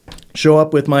 show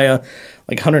up with my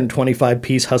like 125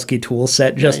 piece Husky tool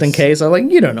set just in Nice. case. I'm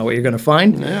like, you don't know what you're going to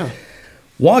find. yeah.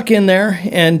 Walk in there,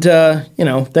 and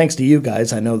thanks to you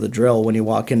guys, I know the drill. When you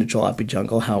walk into Jalopy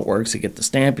Jungle, how it works: you get the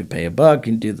stamp, you pay $1,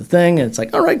 you do the thing, and it's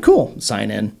like, all right, cool, sign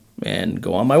in and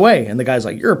go on my way. And the guy's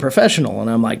like, "You're a professional," and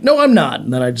I'm like, "No, I'm not."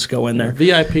 And then I just go in there.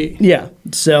 VIP. Yeah.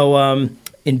 So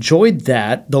enjoyed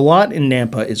that. The lot in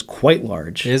Nampa is quite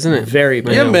large, Isn't it? Very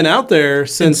big. You haven't been out there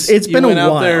since It's been you a went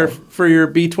out while. there for your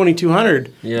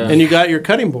B2200. Yeah. And you got your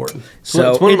cutting board.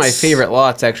 So it's one of my favorite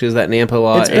lots, actually, is that Nampa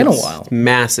lot. It's been a while.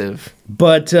 Massive.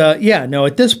 But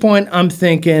at this point, I'm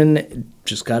thinking,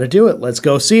 just got to do it. Let's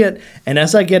go see it. And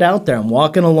as I get out there, I'm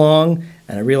walking along,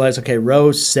 and I realize, okay,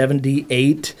 row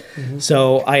 78.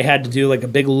 So I had to do like a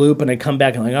big loop, and I come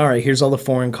back and I'm like, all right, here's all the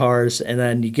foreign cars. And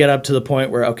then you get up to the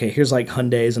point where, okay, here's like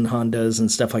Hyundais and Hondas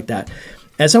and stuff like that.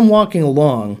 As I'm walking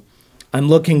along, I'm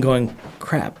looking, going,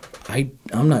 crap,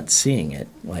 I'm not seeing it.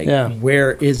 Like, Yeah.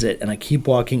 where is it? And I keep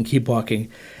walking.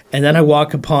 And then I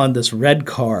walk upon this red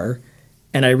car,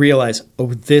 and I realize, oh,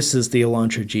 this is the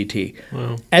Elantra GT.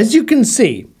 Wow. As you can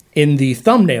see in the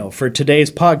thumbnail for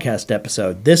today's podcast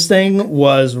episode, this thing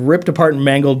was ripped apart and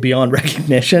mangled beyond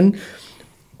recognition.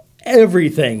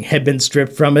 Everything had been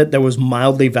stripped from it that was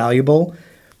mildly valuable.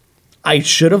 I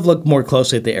should have looked more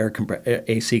closely at the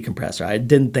AC compressor. I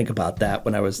didn't think about that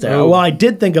when I was there. Oh. Well, I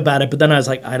did think about it, but then I was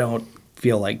like, I don't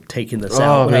feel like taking this Oh,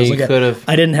 out. When I man, was you looking at- could've.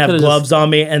 I didn't have Could've gloves on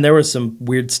me, and there was some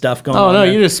weird stuff going Oh, on no,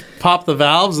 there. you just pop the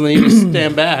valves and then you just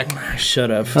stand back. I should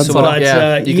have. That's So, all. but,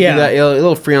 Yeah, you can do that. A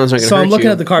little Freon's not going to So hurt I'm looking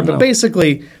you. at the car, but No.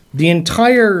 basically the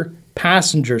entire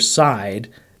passenger side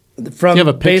from Do you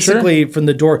have a picture? basically from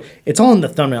the door, it's all in the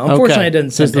thumbnail. Unfortunately, Okay. I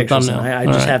didn't send Just the pictures. thumbnail. I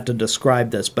All just right. have to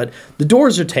describe this. But the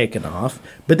doors are taken off,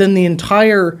 but then the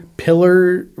entire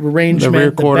pillar arrangement, rear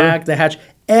the quarter? back, the hatch,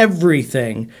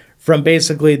 everything from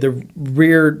basically the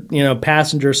rear,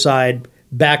 passenger side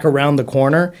back around the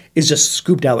corner is just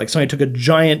scooped out. Like somebody took a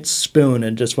giant spoon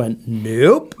and just went,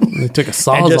 nope. They took a And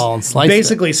Sawzall and sliced it.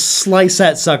 basically slice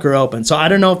that sucker open. So I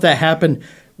don't know if that happened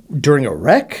during a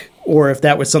wreck or if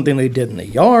that was something they did in the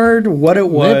yard, what it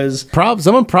was.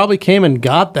 Someone probably came and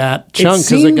got that chunk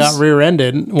because it got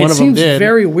rear-ended. One it of them seems did.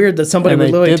 very weird that somebody And would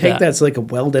they literally did take that. that so they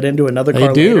could weld it into another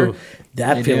car do. later.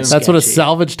 That feels That's what a sketchy.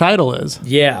 salvage title is.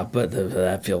 Yeah, but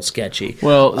that feels sketchy.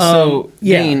 Well, so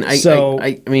Dane, yeah,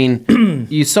 I mean,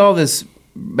 you saw this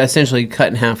essentially cut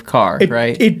in half car,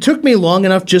 right? It took me long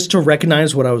enough just to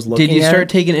recognize what I was looking at. Did you start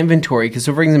taking inventory? Because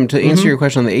so, for example, to answer your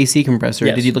question on the AC compressor,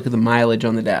 Yes. did you look at the mileage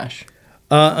on the dash?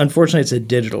 Unfortunately, it's a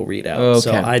digital readout, so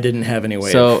Okay. I didn't have any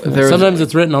way. So of, there was, Sometimes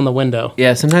it's written on the window.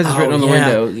 yeah, sometimes it's written on the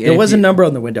window. There was a number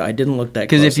on the window. I didn't look that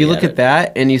Because if you closely look at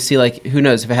that and you see like who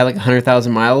knows if it had like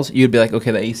 100,000 miles, you'd be like,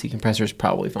 okay, the AC compressor is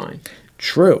probably fine.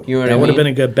 True. You know what that I would have mean?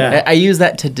 been a good bet. I use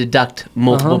that to deduct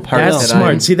multiple parts. That's that I'm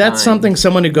smart. See, that's buying. something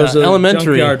someone who goes to the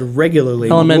elementary. junkyard regularly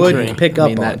Elementary. would pick I up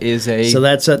mean, on. that is a- so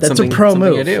that's a something- pro something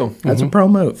move. I do. That's a pro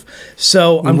move.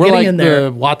 So I'm We're getting like in there.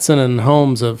 the Watson and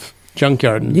Holmes of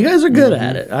junkyard. You guys are good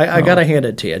at it. I got to hand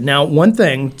it to you. Now, one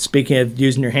thing, speaking of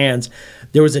using your hands,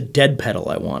 there was a dead pedal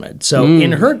I wanted. So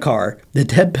in her car, the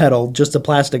dead pedal, just a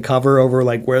plastic cover over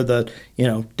like where the,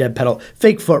 dead pedal,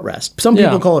 fake footrest. Some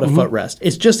people Yeah. call it a footrest.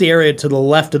 It's just the area to the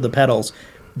left of the pedals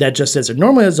that just sits there.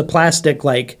 Normally there's a plastic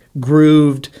like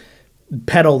grooved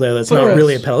pedal there that's not Footrest.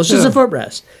 really a pedal. It's just a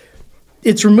footrest.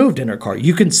 It's removed in her car.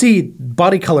 You can see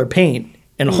body color paint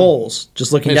and holes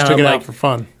just looking They just down. took I'm it like, out for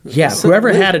fun. yeah,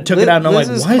 whoever had it took it out, and I'm like,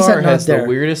 Liz's why is car that not has the there?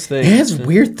 weirdest thing. It has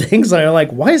weird things, and I'm like,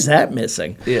 why is that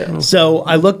missing? Yeah. So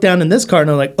I looked down in this car,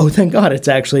 and I'm like, oh, thank God, it's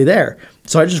actually there.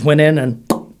 So I just went in and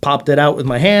popped it out with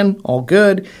my hand, all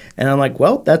good. And I'm like,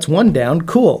 well, that's one down.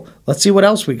 Cool. Let's see what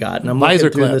else we got. And I'm Visor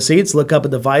looking through clip. the seats, look up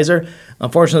at the visor.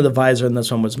 Unfortunately, the visor in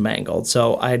this one was mangled.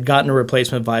 So I had gotten a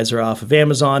replacement visor off of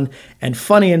Amazon. And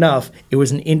funny enough, it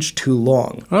was an inch too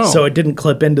long. Oh. So it didn't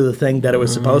clip into the thing that it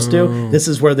was supposed to. This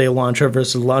is where the Elantra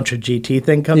versus Elantra GT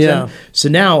thing comes Yeah. in. So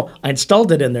now I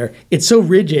installed it in there. It's so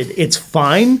rigid, it's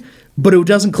fine, but it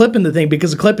doesn't clip in the thing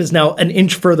because the clip is now an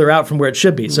inch further out from where it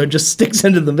should be. So it just sticks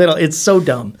into the middle. It's so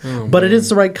dumb, but it is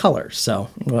the right color. So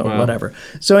whatever.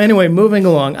 So anyway, moving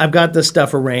along, I've got this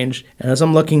stuff arranged. And as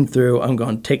I'm looking through, I'm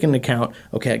going to take into account,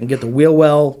 okay, I can get the wheel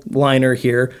well liner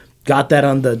here. Got that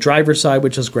on the driver's side,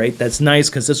 which is great. That's nice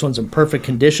because this one's in perfect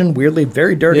condition. Weirdly,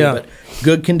 very dirty, Yeah. but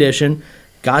good condition.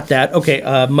 Got that. Okay,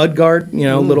 mud guard,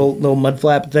 little mud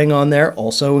flap thing on there,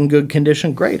 also in good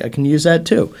condition. Great, I can use that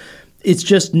too. It's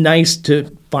just nice to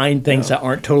find things that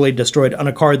aren't totally destroyed on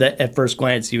a car that at first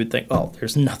glance you would think, oh,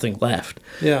 there's nothing left.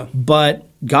 Yeah. But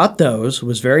got those,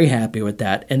 was very happy with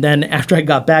that. And then after I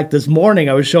got back this morning,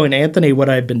 I was showing Anthony what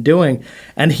I'd been doing,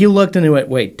 and he looked and he went,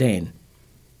 wait, Dane,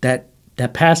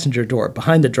 that passenger door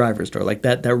behind the driver's door, like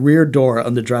that rear door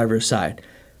on the driver's side,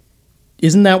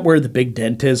 isn't that where the big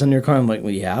dent is on your car? I'm like,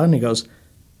 well, yeah. And he goes,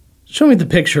 show me the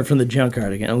picture from the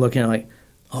junkyard again. I'm looking at it like,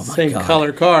 oh my Same God.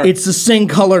 color car. It's the same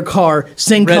color car,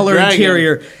 same Red color Dragon.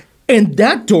 interior. And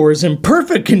that door is in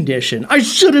perfect condition. I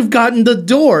should have gotten the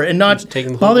door and not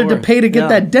taken the whole bothered to door. pay to get Yeah.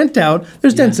 that dent out.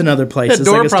 There's dents in other places. That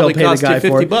door I can still probably pay the cost you guy for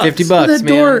 50 it. bucks. 50 But bucks, that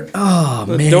man. door, oh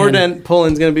The man. door dent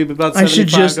pulling's going to be about 75 I should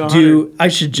just to 100. I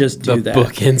should just do The that.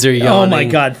 bookends are Oh yawning. my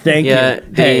God! Thank Yeah, you.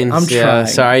 Hey, Dane. I'm trying.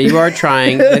 Sorry, you are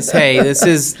trying. This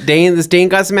is Dane. This Dane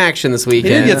got some action this He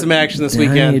weekend. did get some action this I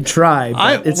weekend. need to try.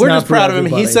 But it's We're not just for proud of him.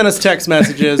 He everybody. sent us text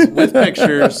messages with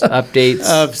pictures updates.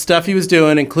 of stuff he was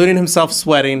doing, including himself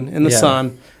sweating in the Yeah.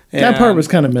 sun. That part And was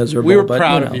kind of miserable. We were but,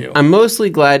 proud you of know. you. I'm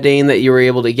mostly glad, Dane, that you were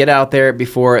able to get out there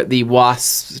before the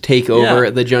wasps take over Yeah.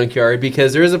 the junkyard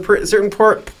because there is a certain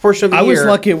portion of the I was year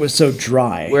lucky it was so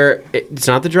dry. where it's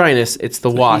not the dryness, it's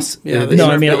the wasps. Yeah, The- No,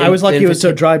 the- I mean, the- I was lucky the it was so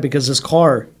infant- dry because this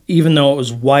car, even though it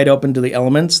was wide open to the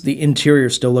elements, the interior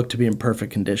still looked to be in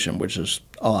perfect condition, which is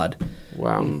odd.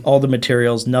 Wow. All the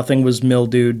materials, nothing was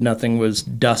mildewed, nothing was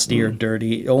dusty or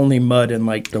dirty, only mud and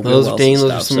like the wheel Those, wells Dane, and those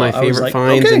stuff. are some So of my I was favorite like,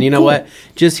 finds. okay, And you know cool. what?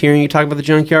 Just hearing you talk about the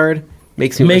junkyard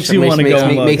makes me Makes you wanna go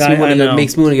and look. makes me I want to know. go.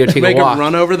 Makes me want to go take Make a a walk.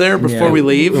 run over there before Yeah. we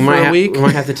leave for a week. We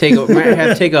might have to take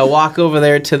a walk over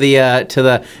there to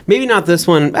the maybe not this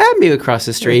one, maybe across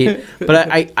the street. But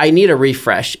I need a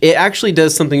refresh. It actually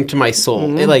does something to my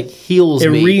soul. It like heals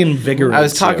It me. reinvigorates I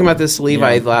was talking you. about this to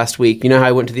Levi last week. You know how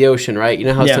I went to the ocean, right? You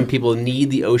know how Yeah. some people need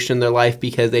the ocean in their life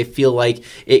because they feel like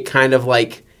it kind of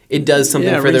like it does something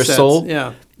Yeah, for their resets. soul.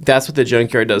 Yeah. That's what the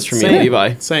junkyard does for me, Same.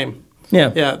 Levi. Same.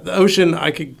 Yeah. Yeah, the ocean,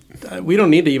 we don't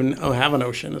need to even have an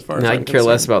ocean as far as I I'm can care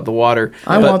less concerned. about the water.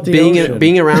 I But want the being ocean.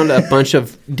 being around a bunch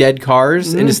of dead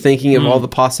cars and just thinking of all the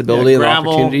possibility Yeah, and the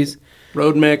gravel. opportunities.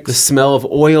 road mix. The smell of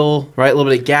oil, right? A little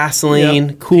bit of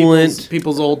gasoline, coolant.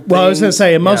 People's old Well, I was going to things.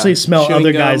 say, it mostly Yeah. smell Chewing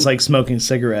other gum. guys like smoking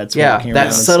cigarettes. Yeah, walking that around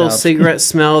and subtle stuff. cigarette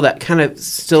smell, that kind of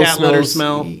still Cat litter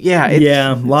smells. smell. Yeah, it's,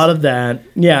 Yeah, a lot of that.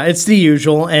 Yeah, it's the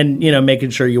usual, and making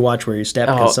sure you watch where you step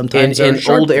because sometimes and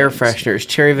there are old sharp air things. fresheners,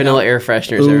 cherry vanilla air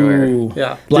fresheners everywhere. Ooh, Yeah.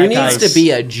 There black needs ice. to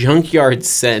be a junkyard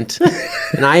scent,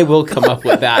 and I will come up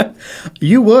with that.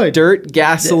 You would Dirt,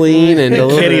 gasoline, and a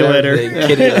little Kitty bit of litter. everything.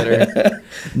 Kitty litter.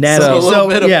 nasty. So- A little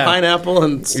bit of yeah. pineapple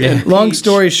and Long peach.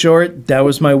 story short, that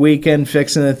was my weekend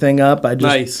fixing the thing up. I just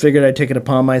Nice. figured I'd take it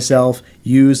upon myself,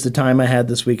 use the time I had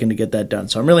this weekend to get that done.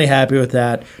 So I'm really happy with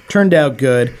that. Turned out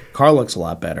good. Car looks a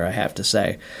lot better, I have to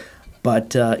say.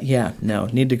 But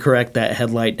need to correct that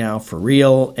headlight now for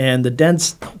real. And the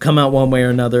dents come out one way or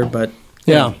another, but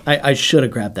Yeah. I should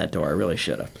have grabbed that door. I really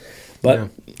should have. But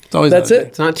It's always that's another it.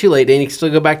 It's not too late, Dan. You can still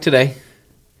go back today.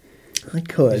 I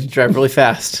could. Drive really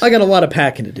fast. I got a lot of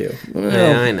packing to do.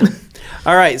 Yeah, I know.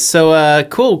 All right, so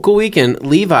cool weekend.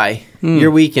 Levi, your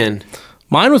weekend.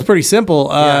 Mine was pretty simple.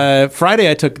 Friday,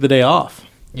 I took the day off.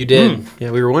 You did.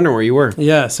 Yeah, we were wondering where you were.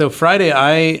 Yeah, so Friday,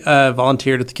 I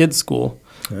volunteered at the kids' school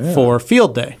for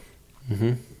field day.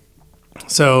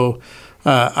 So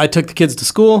I took the kids to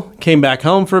school, came back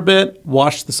home for a bit,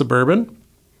 washed the Suburban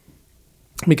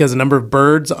because a number of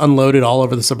birds unloaded all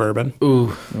over the Suburban.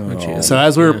 Ooh. So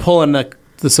as we were pulling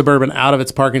the Suburban out of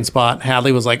its parking spot,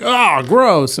 Hadley was like, "Oh,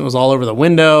 gross!" It was all over the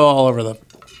window, all over the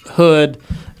hood.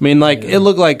 I mean, it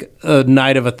looked like a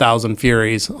night of 1,000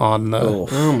 furies on the.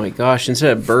 Oh my gosh!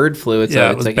 Instead of bird flu, it's Yeah,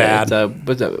 it was bad.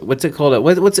 What's it called?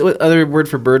 What's what other word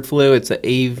for bird flu? It's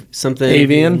something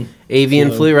Avian? Avian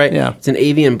flu, right? Yeah. It's an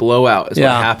avian blowout. Is what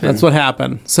happened. That's what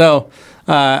happened. So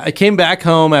I came back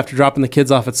home after dropping the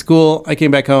kids off at school. I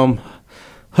came back home,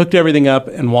 hooked everything up,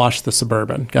 and washed the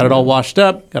Suburban. Got it all washed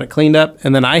up, got it cleaned up,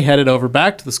 and then I headed over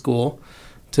back to the school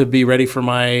to be ready for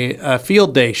my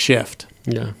field day shift.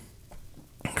 Yeah.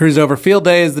 Cruise Over Field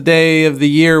Day is the day of the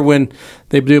year when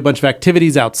they do a bunch of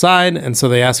activities outside, and so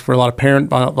they ask for a lot of parent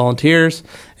volunteers,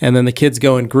 and then the kids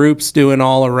go in groups doing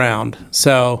all around.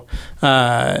 So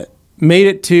made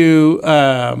it to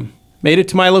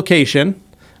my location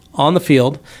on the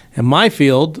field, and my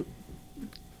field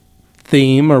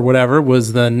theme or whatever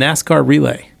was the NASCAR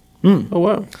relay. Oh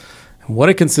wow. And what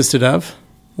it consisted of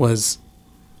was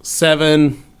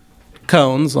 7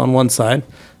 cones on one side,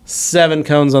 7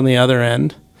 cones on the other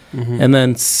end, and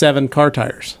then 7 car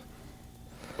tires.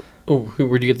 Oh,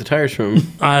 where'd you get the tires from?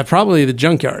 Probably the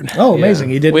junkyard. Oh, amazing.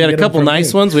 You did. We had a couple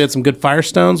nice ones. We had some good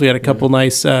Firestones. We had a couple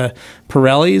nice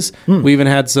Pirellis. We even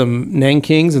had some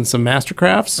Nankings and some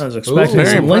Mastercrafts. I was expecting Very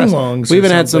some impressed. Linglongs. We or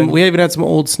even had some. something. We even had some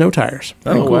old snow tires.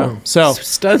 Oh wow. So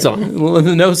Studs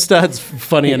on. no studs,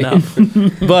 funny enough.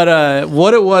 But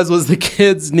what it was the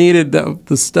kids needed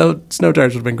the snow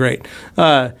tires would have been great.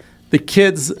 The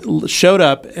kids showed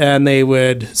up and they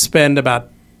would spend about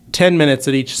 10 minutes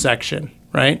at each section,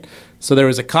 right? So there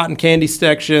was a cotton candy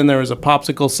section, there was a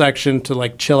popsicle section to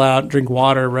chill out, drink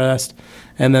water, rest,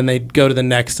 and then they'd go to the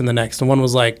next and the next. And one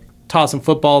was tossing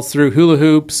footballs through hula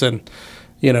hoops and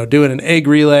doing an egg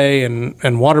relay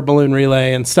and water balloon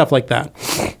relay and stuff like that.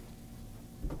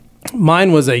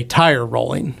 Mine was a tire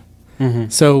rolling.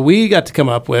 So we got to come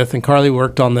up with, and Carly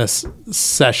worked on this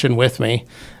session with me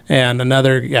and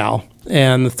another gal,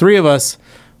 and the 3 of us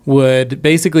would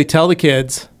basically tell the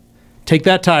kids, take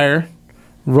that tire,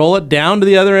 roll it down to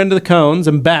the other end of the cones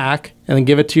and back, and then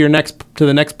give it to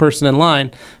the next person in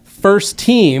line. First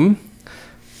team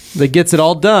that gets it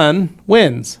all done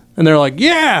wins. And they're like,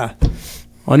 yeah,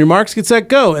 on your marks, get set,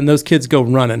 go. And those kids go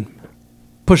running,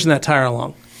 pushing that tire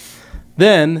along.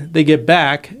 Then they get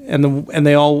back, and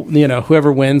they all,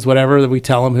 whoever wins, whatever, we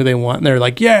tell them who they want. And they're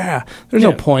like, yeah, there's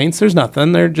no points. There's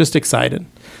nothing. They're just excited.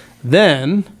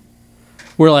 Then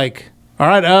we're like, all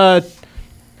right,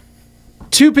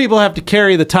 2 people have to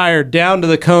carry the tire down to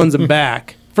the cones and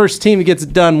back. First team that gets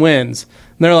it done wins.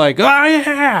 And they're like, oh,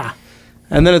 yeah.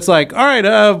 And then it's like, all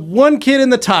right, 1 kid in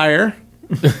the tire,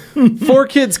 4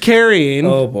 kids carrying.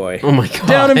 Oh boy. Oh my god.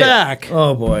 Down and back.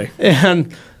 Oh boy.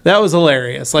 And that was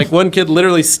hilarious. 1 kid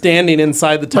literally standing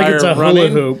inside the tire it's a hula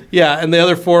running. hoop. Yeah, and the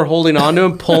other 4 holding onto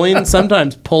him,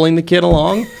 sometimes pulling the kid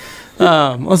along.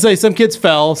 Let's say some kids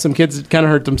fell, some kids kind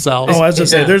of hurt themselves. Oh, I was gonna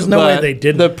say, there's no way But they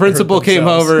didn't. The principal hurt came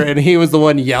themselves. over and he was the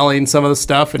one yelling some of the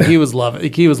stuff, and he was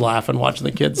laughing watching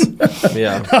the kids.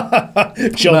 Yeah.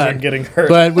 Children getting hurt.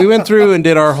 But we went through and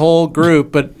did our whole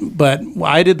group. But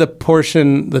I did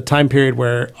the time period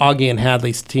where Augie and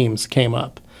Hadley's teams came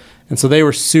up, and so they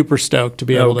were super stoked to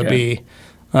be able to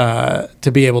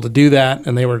be able to do that,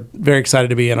 and they were very excited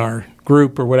to be in our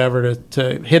group or whatever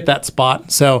to hit that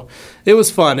spot. So it was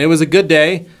fun. It was a good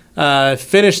day.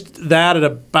 Finished that at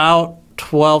about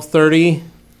 12:30.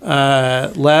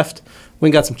 Left. We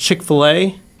got some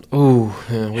Chick-fil-A. Ooh.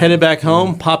 Headed back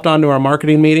home. Popped onto our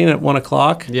marketing meeting at 1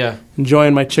 o'clock. Yeah.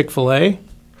 Enjoying my Chick-fil-A.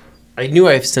 I knew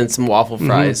I sent some waffle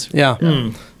fries.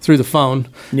 Yeah. Through the phone.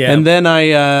 Yeah. And then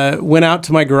I went out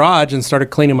to my garage and started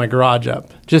cleaning my garage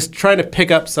up. Just trying to pick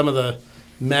up some of the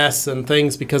mess and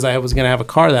things because I was going to have a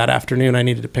car that afternoon I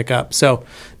needed to pick up. So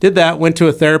did that, went to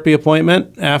a therapy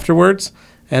appointment afterwards,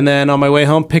 and then on my way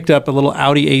home picked up a little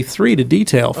Audi A3 to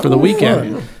detail for the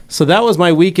weekend. fun. So that was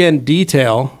my weekend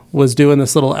detail, was doing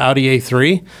this little Audi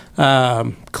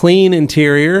A3. Clean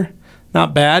interior,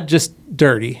 not bad, just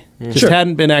dirty. Just Sure.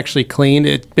 hadn't been actually cleaned.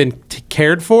 It'd been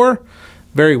cared for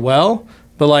very well,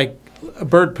 but like a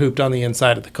bird pooped on the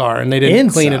inside of the car and they didn't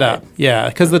clean it up. Yeah,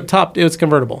 because the top, it was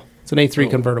convertible. It's an A3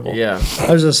 convertible. Yeah.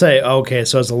 I was going to say, okay,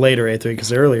 so it's a later A3 because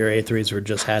the earlier A3s were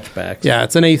just hatchbacks. Yeah,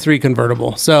 it's an A3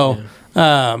 convertible. So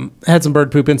had some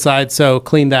bird poop inside, so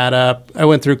cleaned that up. I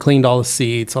went through, cleaned all the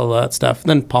seats, all that stuff,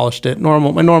 then polished it. My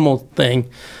normal thing.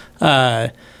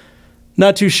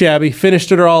 Not too shabby.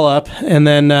 Finished it all up, and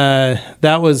then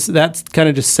that's kind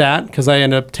of just sat because I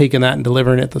ended up taking that and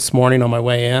delivering it this morning on my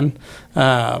way in.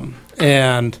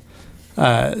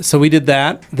 So we did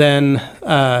that. Then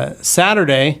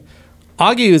Saturday,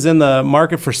 Augie was in the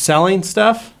market for selling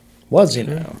stuff. Was he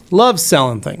now? Loves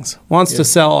selling things. Wants to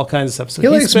sell all kinds of stuff. So He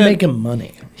likes spent- making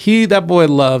money. that boy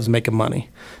loves making money.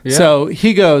 Yeah. So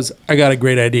he goes, I got a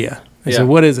great idea. I Yeah. said,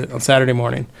 what is it? On Saturday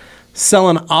morning.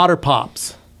 Selling Otter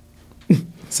Pops. I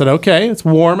said, okay, it's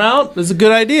warm out. This is a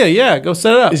good idea. Yeah, go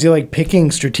set it up. Is he like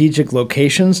picking strategic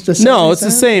locations to sell? No, these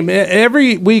it's the at? same.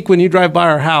 Every week when you drive by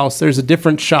our house, there's a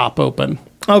different shop open.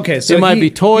 Okay, so It might be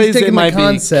toys, he's taking it might the be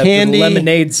concept of candy. the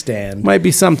lemonade stand, Might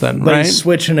be something, but right? he's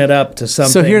switching it up to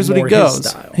something. So here's what he more his goes.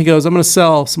 style. He goes, I'm going to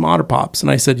sell some Otter Pops. And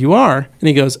I said, you are? And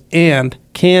he goes, and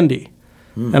candy.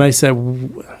 And I said,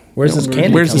 Where's this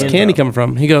candy? where's this coming candy from? coming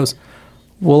from? He goes,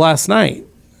 well, last night.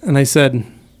 And I said,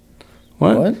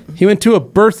 what? What? He went to a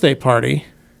birthday party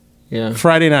Yeah.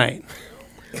 Friday night.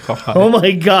 Oh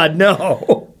my God,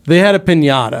 no! They had a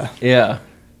piñata. Yeah.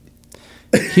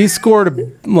 He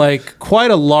scored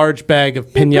quite a large bag of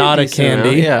piñata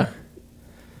candy. Yeah.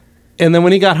 And then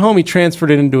when he got home, he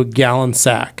transferred it into a gallon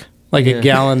sack, like Yeah. a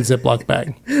gallon Ziploc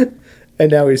bag.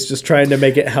 And now he's just trying to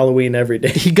make it Halloween every day.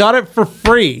 He got it for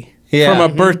free Yeah. from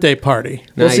a birthday party.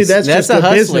 Well, see, that's just a the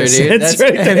hustler, business dude. sense That's,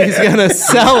 right And he's going to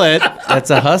sell it that's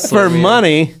a hustler for man.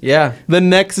 money Yeah. the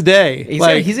next day.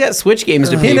 He's got Switch games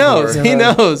to pay he knows. for. He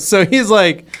knows. So he's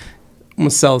like, I'm going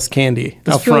to sell this candy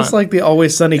This out feels front. like the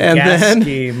Always Sunny And gas then-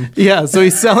 scheme. Yeah, so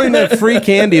he's selling that free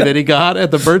candy that he got at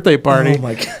the birthday party. Oh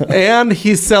my God. And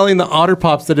he's selling the Otter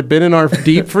Pops that had been in our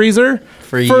deep freezer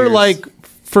For years.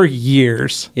 For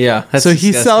years. Yeah. That's So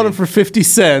he's selling them disgusting. for 50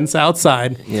 cents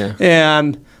outside. Yeah.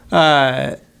 And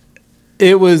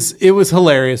it was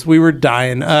hilarious. We were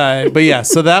dying. But yeah,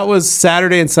 so that was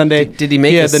Saturday and Sunday. Did he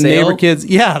make yeah, a the sale? neighbor kids?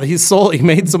 Yeah, he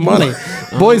made some money.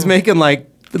 Boy's making like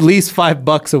at least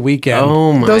 $5 a weekend.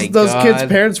 Oh my god. Those kids'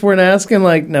 parents weren't asking,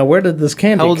 like, now where did this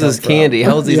candy How old come is from? candy?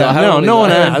 How old is these? Yeah, how no, old no is one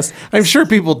that? asked. I'm sure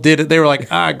people did it. They were like,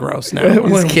 gross now.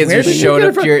 These kids Where just did you showed get it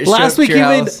up from? to your Last week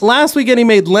last weekend he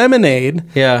made lemonade.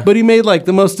 Yeah. But he made like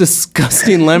the most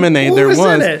disgusting lemonade What there was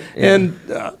was. in it? And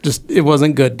just it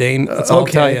wasn't good, Dane. That's all I'll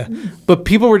tell Okay. you. But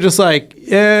people were just like,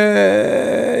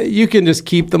 you can just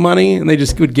keep the money, and they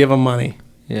just would give him money.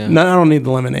 Yeah. No, I don't need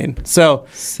the lemonade. So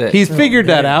Sick. he's figured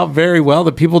that out very well.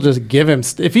 That people just give him.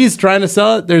 If he's trying to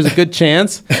sell it, there's a good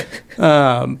chance.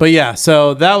 But yeah,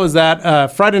 so that was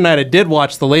that. Friday night, I did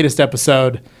watch the latest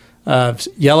episode of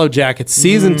Yellow Jackets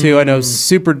season 2. I know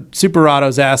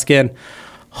Superato's asking,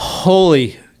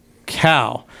 holy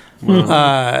cow!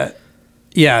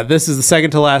 Yeah, this is the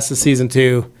second to last of season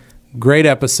 2. Great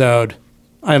episode.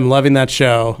 I'm loving that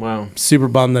show. Wow. Super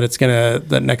bummed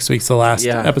that next week's the last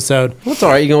Yeah. episode. Well, it's all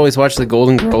right. You can always watch the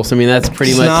Golden Girls. I mean, that's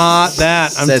pretty much Not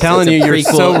that. I'm that's- telling it's you, a you're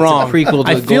prequel- so it's a wrong. prequel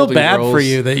to I the feel Golden bad for Girls.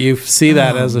 you that you see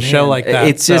that as a show like that.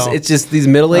 It's just these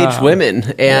middle-aged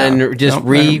women and just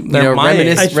No, they're my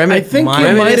age. I think you might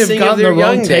have reminiscing of gotten their the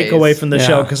wrong young days. takeaway from the Yeah.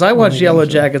 show because I watched Yellow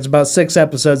Jackets, about 6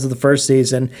 episodes of the first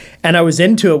season, and I was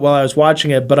into it while I was watching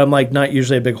it, but I'm like not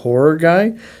usually a big horror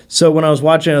guy. So when I was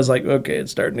watching it, I was like, okay,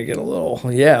 it's starting to get a little,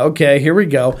 okay, here we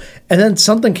go. And then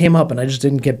something came up and I just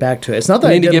didn't get back to it. It's not that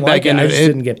You I need to didn't get back like it, into I it. just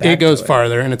didn't get back It goes to it.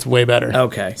 farther and it's way better.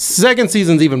 Okay. Second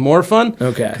season's even more fun.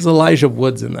 Okay. Because Elijah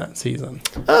Wood's in that season.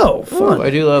 Oh, fun. I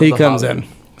do love He The comes Hobbit. in.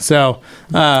 So,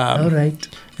 All right.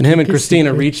 and him and Keep your Christina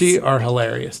secrets. Ricci are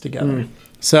hilarious together.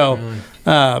 So,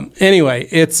 anyway,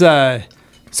 it's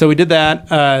so we did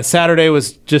that. Saturday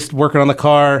was just working on the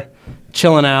car,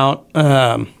 chilling out.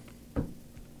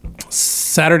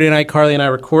 Saturday night, Carly and I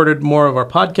recorded more of our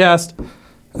podcast.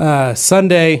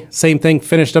 Sunday, same thing,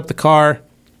 finished up the car.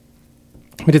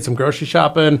 We did some grocery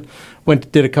shopping,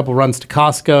 did a couple runs to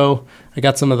Costco. I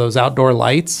got some of those outdoor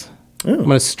lights. I'm going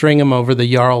to string them over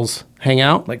the Jarl's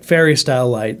hangout. Like fairy style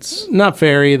lights. Not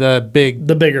fairy, the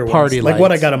bigger party ones. lights. Like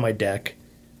what I got on my deck.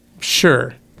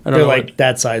 Sure. I don't They're know like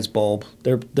that size bulb.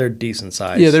 They're decent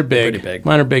size. Yeah, they're big. Pretty big.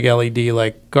 Mine are big LED,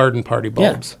 like garden party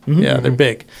bulbs. Yeah, they're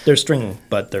big. They're string,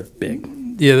 but they're big.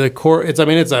 Yeah, the core. It's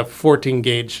a 14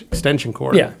 gauge extension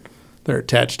cord. Yeah. They're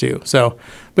attached to. So,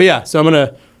 but yeah, so I'm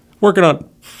gonna working on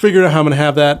figuring out how I'm gonna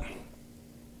have that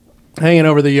hanging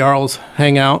over the Jarl's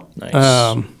hangout.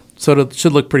 Nice. So it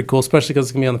should look pretty cool, especially because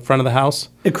it's gonna be on the front of the house.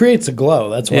 It creates a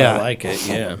glow. That's why Yeah. I like it.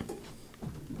 Yeah.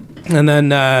 And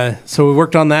then, so we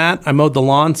worked on that. I mowed the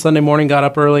lawn Sunday morning, got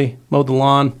up early, mowed the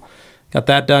lawn, got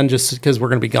that done just because we're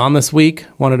going to be gone this week.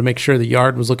 Wanted to make sure the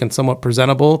yard was looking somewhat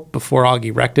presentable before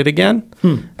Augie wrecked it again.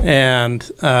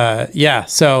 And yeah,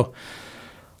 so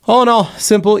all in all,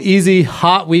 simple, easy,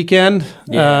 hot weekend.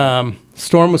 Yeah.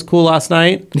 Storm was cool last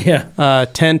night. Yeah.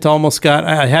 Tent almost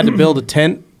I had to build a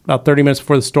tent about 30 minutes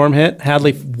before the storm hit.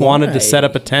 Hadley wanted to set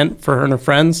up a tent for her and her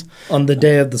friends. On the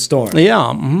day of the storm. Yeah.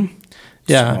 Mm-hmm.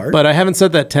 Yeah, Smart. but I haven't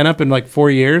set that tent up in like 4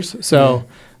 years. So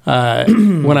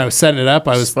when I was setting it up,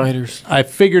 Spiders. I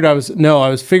figured I was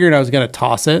figuring I was going to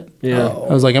toss it. Yeah.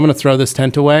 I was like, I'm going to throw this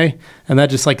tent away, and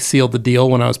that just like sealed the deal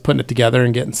when I was putting it together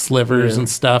and getting slivers and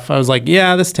stuff. I was like,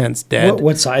 yeah, this tent's dead.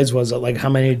 What size was it? Like how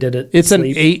many did it It's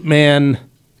sleep? an 8-man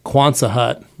Quonset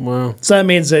hut. Wow. So that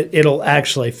means that it'll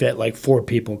actually fit like 4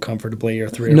 people comfortably or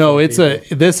 3 or No, 4 it's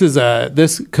people.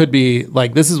 this could be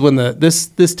like, this is when this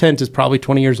tent is probably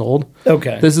 20 years old.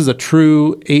 Okay. This is a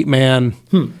true 8-man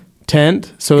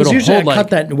tent. So Because it'll usually hold I cut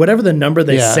that, whatever the number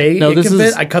they Yeah. say No, it this can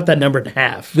is- fit, I cut that number in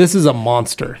half. This is a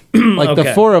monster. Like the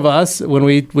Okay. 4 of us, when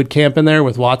we would camp in there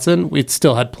with Watson, we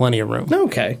still had plenty of room.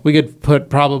 Okay. We could put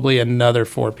probably another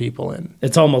 4 people in.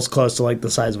 It's almost close to like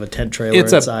the size of a tent trailer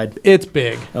inside. It's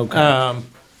big. Okay.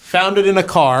 Found it in a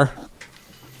car,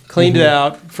 cleaned it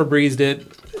out, Febrezed it,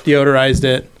 deodorized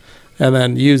it, and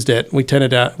then used it. We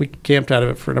camped out of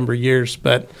it for a number of years.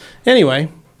 But anyway,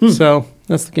 so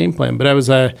that's the game plan. But I was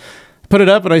put it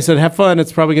up and I said, have fun.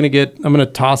 It's probably I'm going to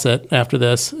toss it after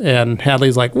this. And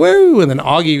Hadley's like, woo. And then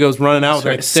Augie goes running out with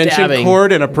an extension stabbing.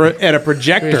 cord and a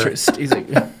projector. He's like,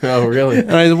 oh, really?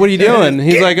 And I said, what are you doing?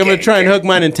 He's like, I'm going to try and hook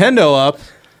my Nintendo up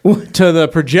to the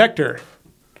projector.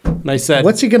 And I said,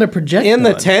 What's he going to project in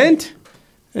the on? tent?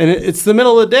 And it's the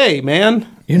middle of the day, man.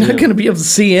 You're not going to be able to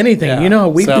see anything. Yeah. You know how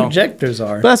weak So- projectors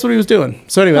are. But that's what he was doing.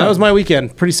 So anyway, that was my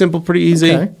weekend. Pretty simple, pretty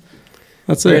easy. Okay.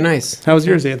 That's it. Very nice. How was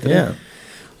yours, Anthony? Yeah.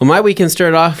 Well, my weekend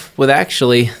started off with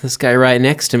actually this guy right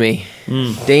next to me,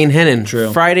 Dane Hennon.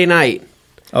 True. Friday night,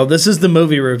 Oh, this is the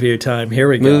movie review time. Here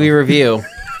we go. movie review.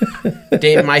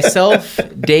 Myself,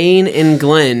 Dane, and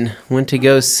Glenn went to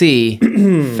go see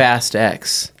Fast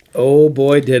X. Oh,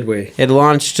 boy, did we. It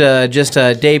launched just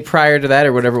a day prior to that,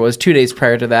 or whatever it was, 2 days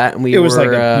prior to that, and It was like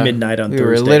a midnight on we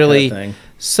Thursday were literally kind of thing.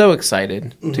 so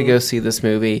excited to go see this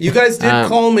movie. You guys did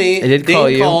call me. I did call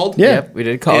Dane you. called. Yeah. Yep, we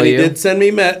did call And you. he did send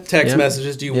me text Yep.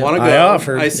 messages. Do you want to go? I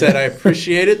offered. I said, I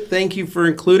appreciate it. Thank you for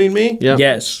including me. Yep.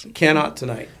 Yes. Cannot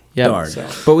tonight. Yep. Darn. So.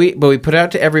 But we put it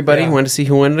out to everybody. Yeah. Wanted to see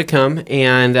who wanted to come,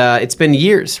 and it's been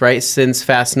years, right, since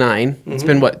Fast 9. It's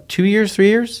been what, 2 years, 3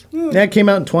 years? Yeah, it came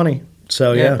out in 20.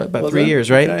 So, yeah. about Was 3 it?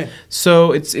 years, right? Okay.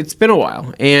 So it's been a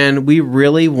while, and we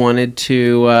really wanted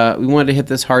to hit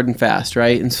this hard and fast,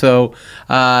 right? And so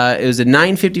it was a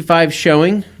 9:55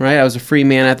 showing, right? I was a free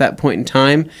man at that point in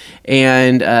time,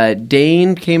 and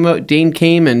Dane came out. Dane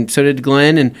came, and so did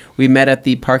Glenn, and we met at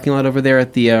the parking lot over there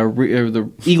at the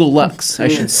Eagle Lux, I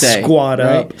should say. Squat right?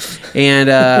 up. And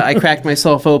I cracked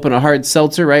myself open a hard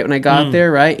seltzer right when I got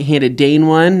there, right? Handed Dane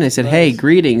one. I said, "Hey,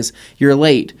 greetings. You're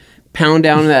late. Pound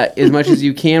down that as much as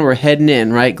you can. We're heading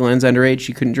in, right?" Glenn's underage.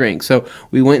 She couldn't drink. So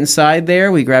we went inside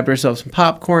there. We grabbed ourselves some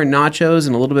popcorn, nachos,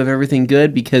 and a little bit of everything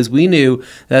good because we knew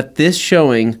that this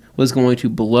showing was going to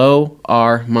blow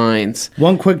our minds.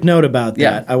 One quick note about that.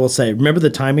 Yeah. I will say, remember the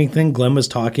timing thing? Glenn was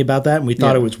talking about that, and we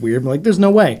thought Yeah. it was weird. We're like, there's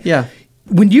no way. Yeah.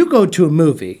 When you go to a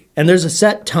movie and there's a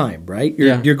set time, right?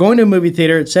 Yeah. You're going to a movie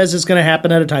theater. It says it's going to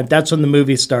happen at a time. That's when the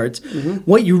movie starts. Mm-hmm.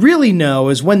 What you really know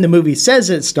is when the movie says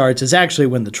it starts is actually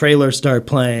when the trailers start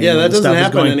playing. Yeah, that and doesn't stuff is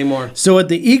happen anymore. So at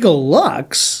the Eagle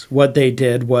Lux, what they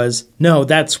did was, no,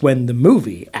 that's when the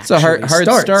movie actually It's a hard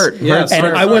starts. start. Yeah, Hard it's And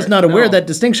start. I was not aware of No. that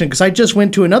distinction because I just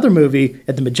went to another movie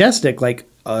at the Majestic like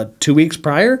 2 weeks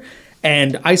prior,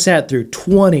 and I sat through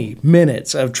 20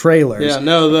 minutes of trailers. Yeah,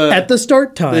 no, at the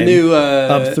start time. the new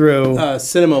up through.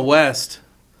 Cinema West,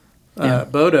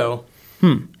 Bodo.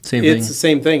 Same It's the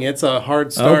same thing. It's a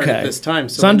hard start Okay. at this time.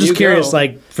 So I'm when just you curious, go,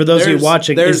 like, for those of you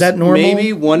watching, is there's that normal?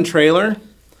 Maybe one trailer,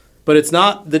 but it's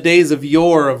not the days of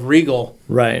yore of Regal,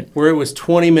 Right. where it was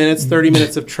 20 minutes, 30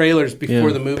 minutes of trailers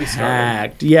before the movie started.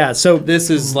 Packed. Yeah. So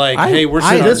This is like, I- hey, we're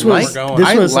I- starting, this was- we're going. this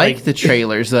I was like like- the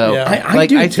trailers though. Yeah. I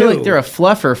do feel too. like they're a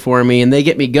fluffer for me, and they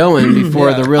get me going before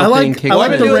Yeah. the real I like- thing I kicks Well, like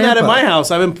I've in. been the doing that at ramp my up.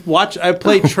 house. I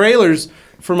played trailers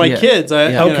for my Yeah. kids. Yeah.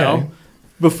 You Okay. know,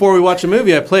 before we watch a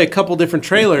movie, I play a couple different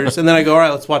trailers, and then I go, all right,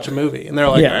 let's watch a movie. And they're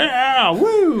like, Yeah.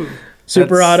 woo.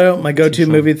 Super That's Auto, my go-to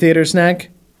movie theater snack,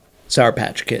 Sour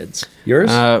Patch Kids.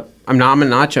 Yours? I'm a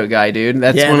nacho guy, dude.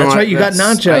 That's Yeah, one of that's my, right, you got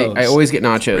nachos. I always get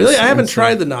nachos. Really? I haven't And so-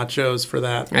 tried the nachos for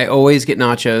that. I always get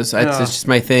nachos. That's Yeah. just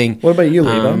my thing. What about you,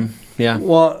 Lebo? Yeah.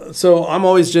 Well, so I'm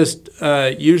always just,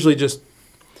 usually just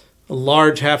a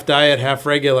large half diet, half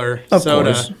regular Of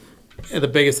soda, course. the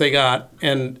biggest they got,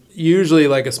 and usually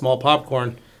like a small popcorn.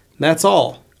 And that's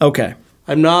all. Okay.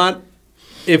 I'm not.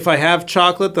 If I have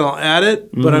chocolate, then I'll add it.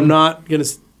 But Mm-hmm. I'm not gonna.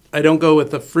 I don't go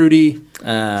with a fruity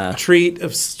treat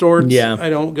of sorts. Yeah. I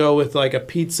don't go with like a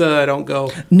pizza. I don't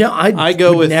go. No, I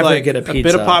go would with never like get a a pizza.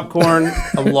 bit of popcorn,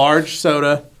 a large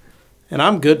soda, and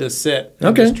I'm good to sit and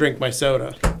Okay. just drink my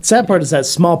soda. Sad part is that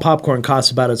small popcorn costs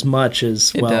about as much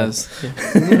as It well does.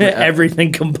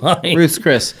 everything combined. Ruth's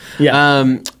Chris. Yeah.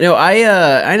 No, I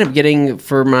end up getting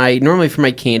normally for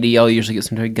my candy, I'll usually get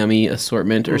some type of gummy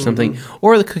assortment or something,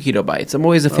 or the cookie dough bites. I'm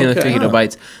always a fan of Okay. cookie dough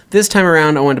bites. This time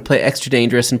around, I wanted to play extra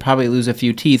dangerous and probably lose a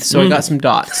few teeth, so I got some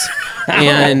dots.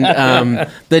 And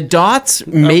the dots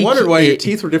make I wondered why your it-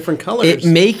 teeth were different colors. It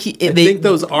make I it, they think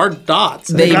those are dots.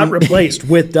 They they- got replaced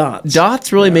with dots.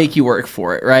 dots really make you work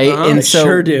for it, right? Uh-huh. And They so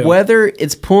sure do. whether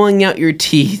it's pulling out your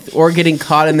teeth or getting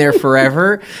caught in there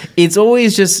forever, it's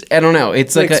always just I don't know.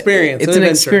 It's like experience, It's an an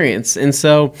adventure. experience, and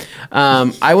so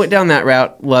I went down that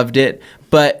route, loved it.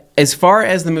 But as far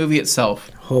as the movie itself,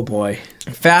 Oh boy.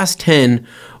 Fast 10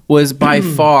 was by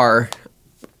far.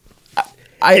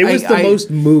 It was the most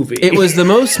movie. It was the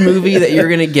most movie that you're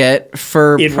going to get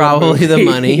for In one probably the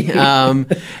movie. money.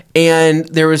 And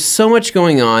there was so much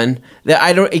going on that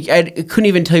I couldn't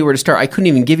even tell you where to start. I couldn't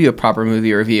even give you a proper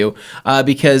movie review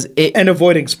because it. and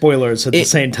avoiding spoilers at the it-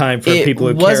 same time for it people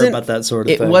who care wasn't- about that sort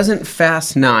of It thing. wasn't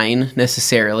Fast 9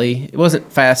 necessarily. It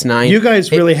wasn't Fast 9. You guys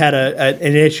really had an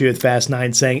issue with Fast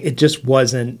 9 saying it just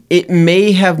wasn't, It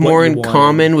may have more you in wanted.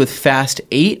 common with Fast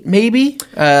 8, maybe.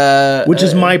 which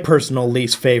is my personal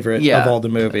least favorite yeah. of all the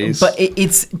movies. But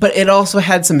but it also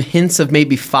had some hints of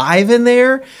maybe 5 in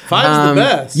there. Five's the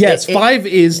best. yes, it- 5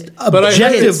 is I heard it's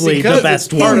objectively because the it's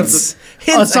best part one. of the-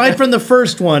 Aside from the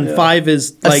first one, 5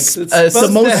 is like it's the supposed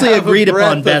to mostly have a agreed breadth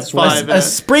upon of best five one. A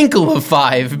sprinkle of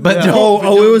 5, but Yeah. don't.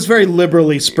 Oh, it was very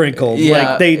liberally sprinkled.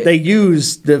 Yeah. Like they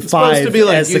used the supposed 5 to be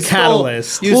like, as you the stole-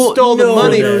 catalyst. you stole the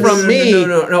money from me.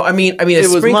 No. I mean, a It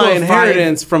was sprinkle my of 5.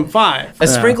 inheritance from 5. A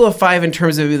sprinkle of 5 in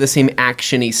terms of the same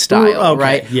action-y style, Ooh, okay,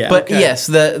 right? yeah. But Okay. yes,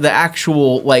 the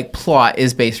actual like plot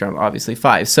is based around obviously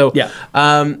 5. So Yeah.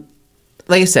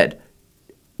 like I said,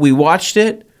 we watched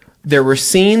it. There were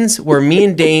scenes where me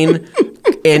and Dane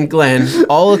and Glenn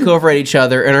all look over at each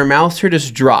other and our mouths are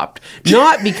just dropped.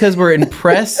 Not because we're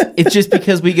impressed, it's just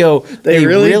because we go, They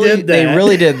really did They that."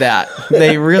 really did that.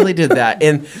 They really did that.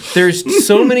 And there's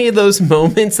so many of those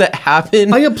moments that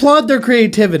happen. I applaud their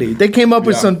creativity. They came up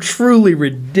with some truly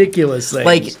ridiculous things.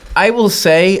 Like I will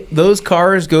say, those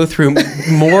cars go through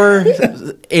more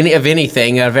of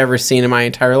anything I've ever seen in my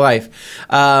entire life.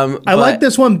 I like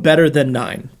this one better than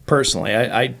 9. Personally,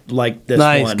 I like this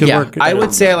Nice, one. good Yeah, work. I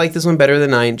would say I like this one better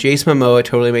than 9. Jason Momoa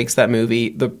totally makes that movie.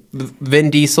 The Vin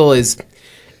Diesel is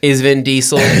Vin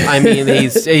Diesel. I mean,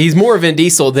 he's more Vin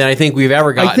Diesel than I think we've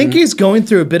ever gotten. I think he's going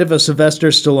through a bit of a Sylvester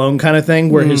Stallone kind of thing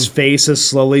where his face is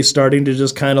slowly starting to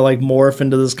just kind of like morph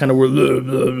into this kind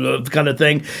of kind of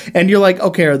thing. And you're like,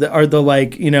 okay, are the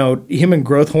like, you know, human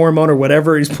growth hormone or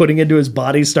whatever he's putting into his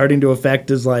body starting to affect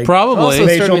his like Probably. also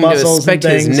facial starting to muscles and affect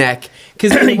his things. neck.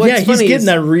 Because Yeah, he's getting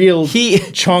that real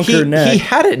chunker neck. He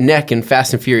had a neck in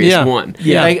Fast and Furious Yeah. 1.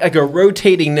 Yeah. Like a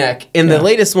rotating neck. In the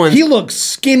latest one, He looks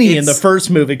skinny in the It's-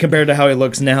 first movie compared to how he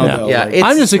looks now, though. Yeah, Like, it's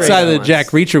I'm just great excited that balance. Jack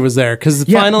Reacher was there because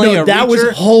yeah, finally no, a that was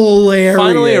Reacher, hilarious.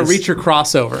 finally a Reacher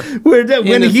crossover.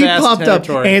 When the he Fast popped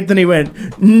territory. up, Anthony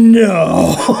went,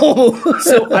 no.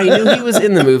 So I knew he was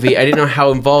in the movie. I didn't know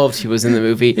how involved he was in the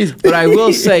movie. But I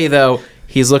will say, though,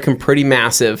 he's looking pretty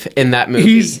massive in that movie.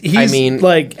 He's I mean,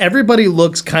 like everybody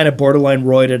looks kind of borderline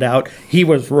roided out. He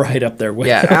was right up there with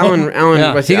yeah, him. Alan.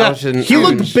 Yeah, what's he the got- Alston- He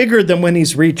Alan- looked bigger than when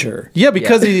he's Reacher. Yeah,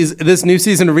 because he's this new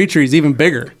season of Reacher, he's even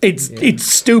bigger. It's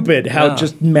stupid how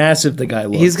just massive the guy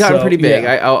looks. He's gotten So, pretty big.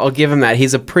 yeah. I'll give him that.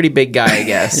 He's a pretty big guy, I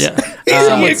guess. Yeah.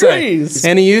 Some would say. agrees.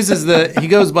 And he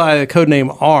goes by a code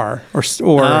name R or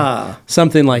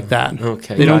something like that.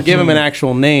 Okay. They don't Gotcha. give him an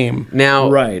actual name. Now,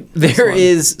 Right. I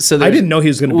I didn't know he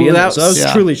was going to be in this. So I was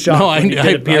truly shocked No, when he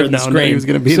did appear I've in the known that he screen. was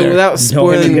going to be So there. without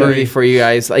spoiling the idea. movie for you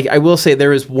guys, like I will say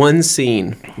there is one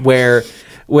scene where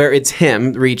it's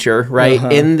him, Reacher, right,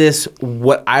 in this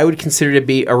what I would consider to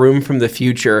be a room from the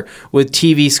future with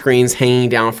TV screens hanging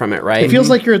down from it, right? It feels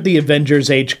like you're at the Avengers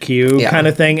HQ kind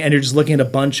of thing, and you're just looking at a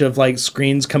bunch of like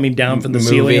screens coming down from the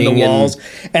ceiling and the Moving and- walls,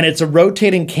 and it's a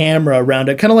rotating camera around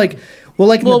it, kind of like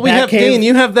in the we have Batcave. Dean,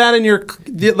 you have that in your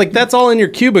like that's all in your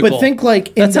cubicle. But think like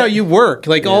in that's how you work.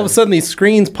 Like all of a sudden these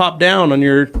screens pop down on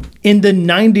your in the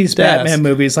 90s Batman Desk.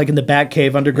 movies, like in the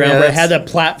Batcave Underground, Yeah, where it had that's-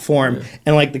 that platform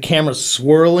and like the camera's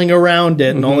swirling around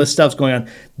it and all this stuff's going on.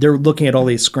 They're looking at all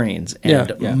these screens,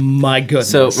 and my goodness.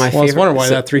 So my Well, I was favorite. wondering why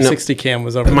so- that 360 cam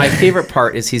was over My there. favorite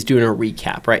part is he's doing a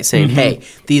recap, right? Saying, "Hey,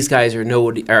 these guys are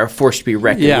a force to be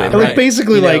reckoned Yeah, with." right. like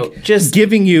basically You know, like just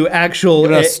giving you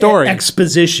actual a story.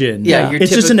 exposition. Yeah, your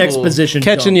it's just an typical- exposition.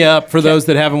 Catching film. you up for those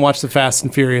that haven't watched the Fast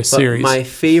and Furious But series. my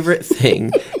favorite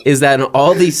thing is that on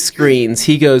all these screens,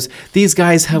 he goes, "These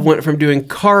guys have went from doing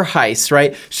car heists,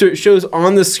 right? So it shows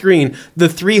on the screen the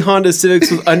 3 Honda Civics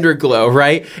with underglow,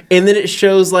 right? And then it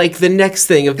shows like the next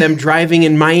thing of them driving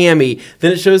in Miami.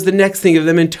 Then it shows the next thing of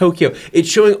them in Tokyo. It's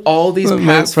showing all these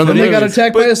past from the Then they got movies.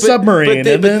 attacked by a submarine,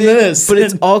 and then this. But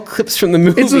it's all clips from the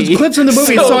movie. It's those clips in the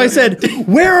movie. So I said,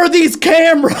 "Where are these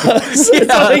cameras?" So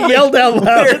I yelled out loud.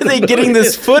 Where are they getting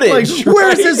this footage? Like,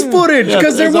 where's this footage?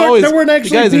 Because There's there weren't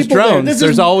actually guys, there's people there. drones.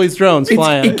 There's always drones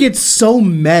flying. It gets so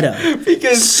meta.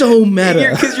 So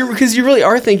meta. Because you really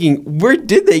are thinking, where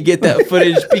did they get that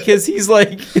footage? Because he's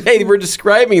like, hey, we're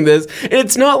describing this, and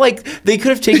it's not like they could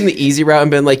have taken the easy route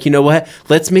and been like, you know what?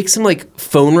 Let's make some like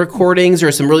phone recordings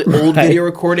or some really old Right. video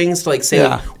recordings to like say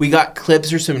like, we got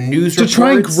clips or some news To reports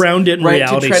try and ground it in right,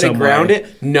 reality to try some to ground way.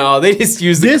 it. No, they just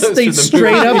use This the clips they from the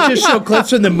straight movie. up just show clips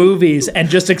from the movies and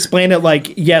just explain it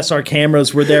like, yes, our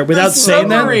cameras were there without saying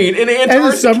that. submarine in And the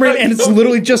Antarctica. submarine, and it's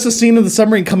literally just a scene of the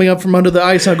submarine coming up from under the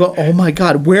ice. I go, oh my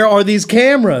god, where are these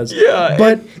cameras? Yeah,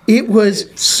 but it was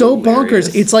so hilarious.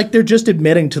 bonkers. It's like they're just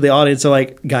admitting to the audience, they're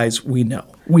like, guys, we know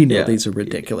Yeah. these are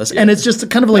ridiculous, and it's just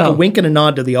kind of like a wink and a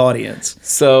nod to the audience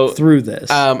So through this.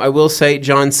 I will say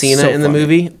John Cena So in the funny.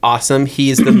 movie, awesome.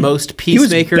 He's the most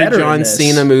peacemaker better in John this.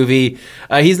 Cena movie.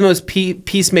 He's the most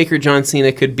peacemaker John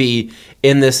Cena could be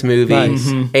in this movie,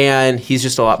 Nice. and he's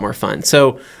just a lot more fun.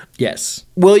 So, yes,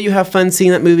 will you have fun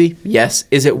seeing that movie? Yes.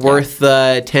 Is it worth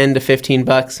the $10 to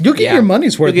 $15? you'll get Yeah. your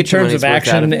money's worth You'll in get your terms of money's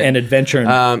worth out action it. and adventure.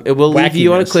 And It will leave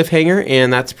you on a wackiness. cliffhanger,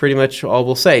 and that's pretty much all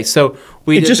we'll say. So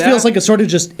we It did just that. feels like it sort of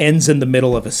just ends in the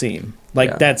middle of a scene.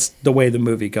 Like Yeah. that's the way the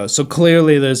movie goes. So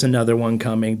clearly there's another one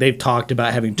coming. They've talked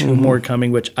about having 2 more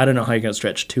coming, which I don't know how you're gonna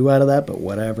stretch 2 out of that, but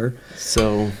whatever.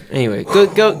 So anyway,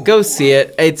 go see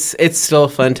it. It's still a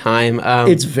fun time.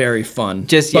 It's very fun.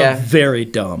 Just- but yeah. very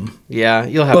dumb. yeah,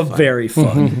 you'll have But fun. very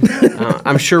fun.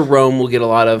 I'm sure Rome will get a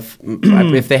lot of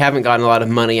if they haven't gotten a lot of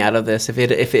money out of this.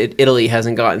 If Italy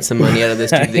hasn't gotten some money out of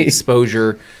this due to the Right.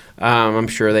 exposure, I'm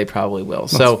sure they probably will.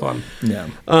 So fun. yeah.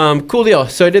 cool deal.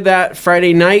 So I did that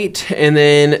Friday night, and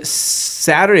then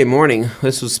Saturday morning.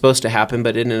 This was supposed to happen,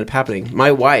 but it ended up happening.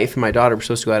 My wife and my daughter were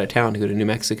supposed to go out of town to go to New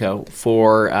Mexico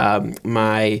for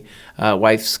my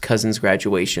wife's cousin's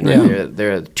graduation. Yeah.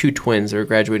 They're 2 twins. They're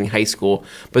graduating high school,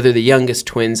 but they're the youngest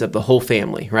twins of the whole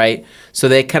family, right? So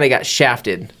they kind of got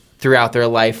shafted throughout their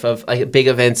life of like big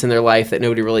events in their life that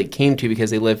nobody really came to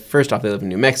because they live in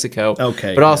New Mexico.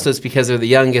 Okay, But also it's because they're the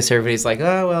youngest. Everybody's like,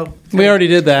 oh, well. We already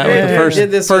did that with the Yeah, first, we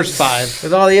did this first with- 5.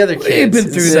 With all the other kids. We've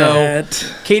been through So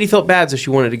that. Katie felt bad, so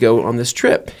she wanted to go on this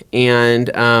trip. And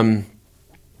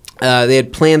they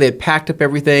had packed up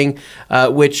everything,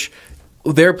 which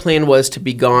their plan was to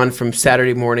be gone from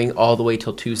Saturday morning all the way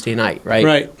till Tuesday night, right?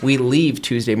 Right. We leave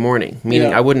Tuesday morning, meaning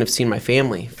Yeah. I wouldn't have seen my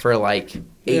family for like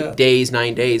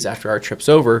 9 days after our trip's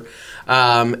over.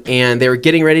 And they were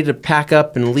getting ready to pack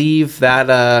up and leave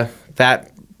that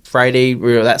Friday,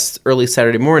 or that early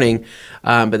Saturday morning.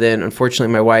 But then,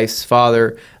 unfortunately, my wife's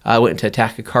father went into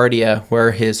tachycardia,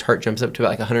 where his heart jumps up to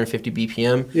like 150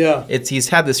 BPM. Yeah. He's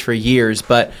had this for years,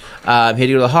 but he had to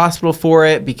go to the hospital for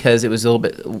it because it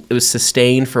was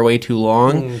sustained for way too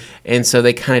long, and so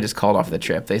they kind of just called off the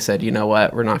trip. They said, you know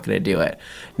what, we're not going to do it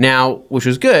now, which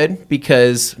was good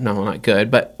because not good,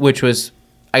 but which was.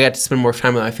 I got to spend more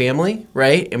time with my family,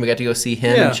 right? And we got to go see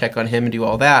him and check on him and do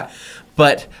all that.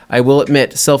 But I will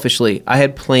admit, selfishly, I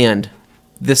had planned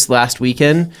this last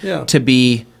weekend to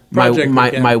be Project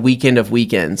weekend. my weekend of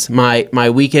weekends, my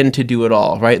weekend to do it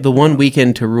all, right? The one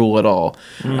weekend to rule it all.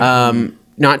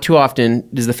 not too often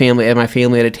does my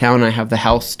family out of town and I have the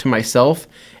house to myself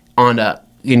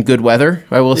in good weather,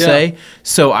 I will say.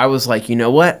 So I was like, you know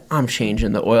what? I'm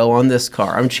changing the oil on this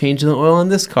car. I'm changing the oil on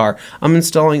this car. I'm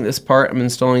installing this part. I'm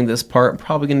installing this part. I'm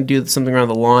probably going to do something around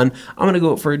the lawn. I'm going to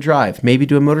go out for a drive. Maybe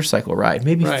do a motorcycle ride.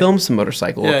 Maybe film some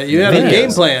motorcycle Yeah, you have a videos.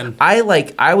 game plan.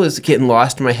 I was getting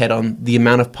lost in my head on the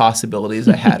amount of possibilities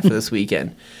I had for this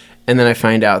weekend. And then I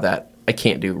find out that I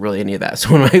can't do really any of that.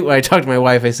 So when I talked to my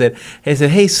wife, I said,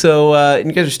 hey, so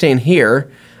you guys are staying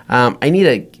here. I need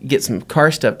to get some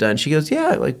car stuff done. She goes,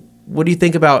 yeah, like, what do you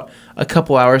think about a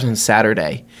couple hours on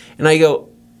Saturday? And I go,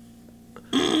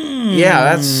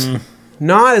 yeah, that's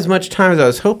not as much time as I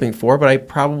was hoping for, but I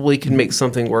probably can make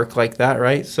something work like that,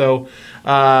 right? So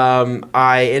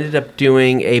I ended up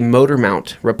doing a motor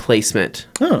mount replacement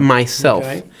myself.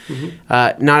 Okay.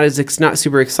 Not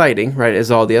super exciting, right, as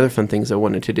all the other fun things I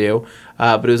wanted to do,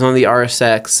 but it was on the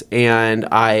RSX, and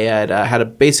I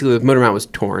had basically the motor mount was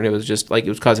torn. It was just like it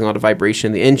was causing a lot of vibration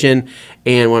in the engine,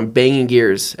 and when I'm banging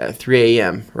gears at 3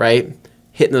 a.m., right,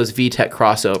 hitting those VTEC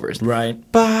crossovers, Right.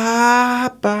 Bah,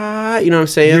 bah, you know what I'm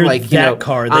saying? You're like, that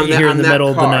car that you hear in the middle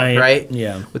of the night. Right?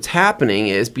 Yeah. What's happening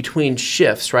is between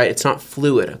shifts, right? It's not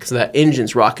fluid because that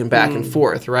engine's rocking back and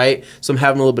forth, right? So I'm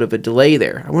having a little bit of a delay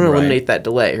there. I want to eliminate that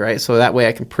delay, right? So that way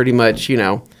I can pretty much,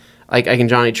 like I can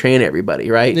Johnny Train everybody,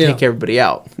 right? Yeah. Take everybody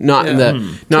out. Not in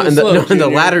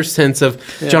the latter sense of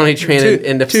Johnny Train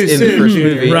in the first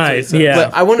movie. Right. Yeah.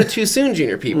 But I wanted too soon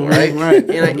junior people, right? Right.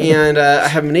 And I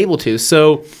haven't been able to.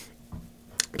 So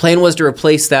plan was to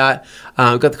replace that.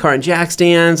 Got the car in jack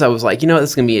stands. I was like, this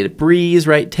is going to be a breeze,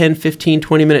 right? 10, 15,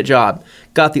 20-minute job.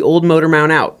 Got the old motor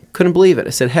mount out. Couldn't believe it. I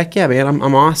said, heck yeah, man,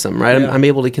 I'm awesome, right? I'm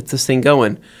able to get this thing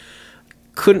going.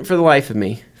 Couldn't for the life of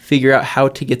me figure out how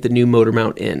to get the new motor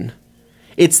mount in.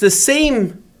 It's the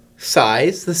same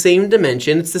size, the same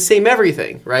dimension, it's the same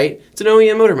everything, right? It's an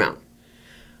OEM motor mount.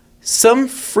 Some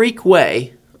freak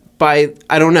way I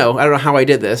don't know how I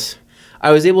did this.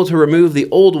 I was able to remove the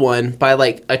old one by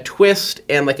like a twist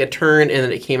and like a turn, and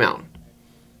then it came out.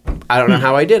 I don't know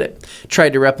how I did it.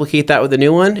 Tried to replicate that with the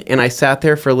new one, and I sat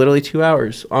there for literally 2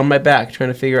 hours on my back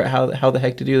trying to figure out how the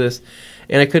heck to do this,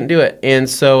 and I couldn't do it. And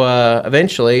so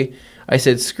eventually I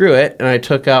said, screw it, and I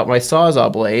took out my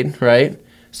Sawzall blade, right?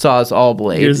 Sawzall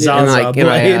blade. Your Sawzall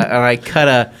blade. And I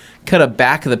cut a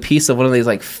back of the piece of one of these,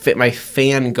 like fit my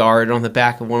fan guard on the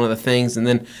back of one of the things, and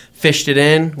then fished it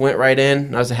in, went right in,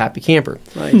 and I was a happy camper.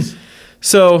 Nice.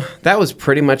 So that was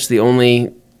pretty much the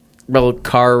only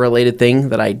car related thing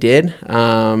that I did.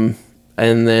 And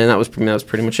then that was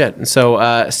pretty much it. And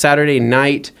so Saturday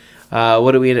night,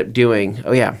 what did we end up doing?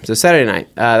 Oh yeah, so Saturday night,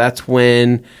 that's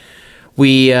when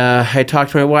I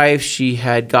talked to my wife. She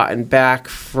had gotten back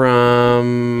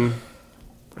from,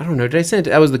 I don't know, did I send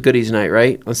it? That was the goodies night,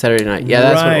 right? On Saturday night. Yeah,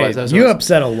 that's what it was. That's what You it was.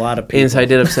 upset a lot of people. And so I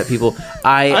did upset people.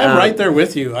 I'm right there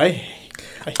with you. I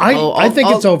think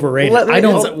it's overrated. I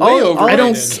don't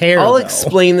care. I'll though.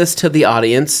 explain this to the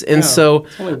audience. And so,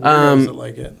 It's only weirdos that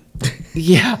like it.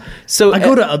 yeah. So I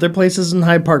go to other places in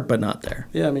Hyde Park, but not there.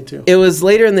 Yeah, me too. it was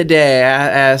later in the day. I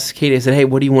asked Katie, I said, hey,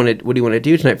 what do you want to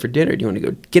do tonight for dinner? Do you want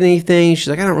to go get anything? She's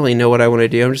like, I don't really know what I want to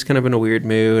do. I'm just kind of in a weird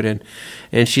mood.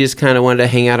 And she just kind of wanted to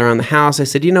hang out around the house. I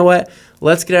said, you know what?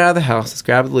 Let's get out of the house. Let's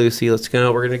grab Lucy. We're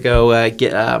going to go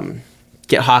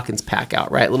get Hawkins pack out,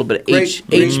 right? A little bit of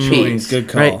HP. Good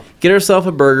call. Right? Get herself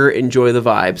a burger, enjoy the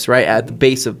vibes, right? At the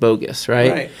base of Bogus,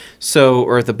 right? Right. So,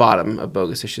 or at the bottom of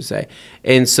Bogus, I should say.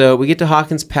 And so we get to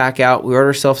Hawkins pack out. We order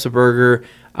ourselves a burger.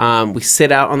 We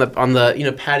sit out on the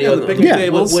patio, the picnic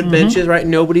tables. wood benches, right?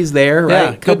 Nobody's there, Yeah,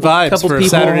 right? good vibes for a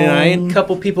Saturday night.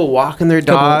 Couple people walking their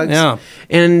dogs. yeah.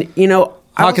 And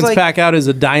Hawkins Pack Out is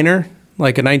a diner,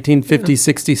 like a 1950s,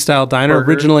 60s style diner,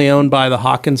 Burger. originally owned by the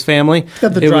Hawkins family.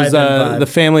 Got the It was drive-in vibe. the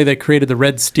family that created the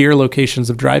Red Steer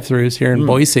locations of drive-thrus here in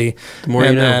Boise. more you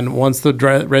And know. then once the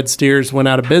Red Steers went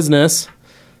out of business,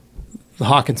 the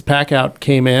Hawkins Pack Out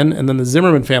came in, and then the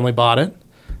Zimmerman family bought it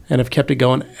and have kept it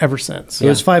going ever since. It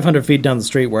was 500 feet down the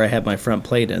street where I had my front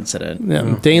plate incident.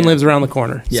 Yeah, Dane lives around the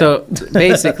corner. So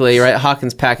basically, right,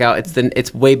 Hawkins Pack Out,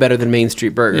 it's way better than Main Street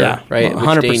Burger, Yeah, right? Which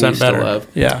 100% Dane used to better. love.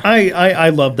 Yeah.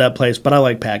 I love that place, but I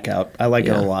like Pack Out. I like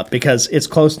it a lot because it's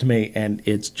close to me and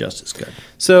it's just as good.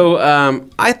 So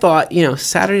I thought,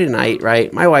 Saturday night,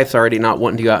 right? My wife's already not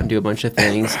wanting to go out and do a bunch of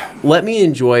things. Let me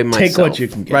enjoy myself. Take what you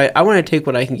can get. Right? I want to take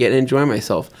what I can get and enjoy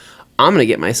myself. I'm going to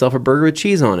get myself a burger with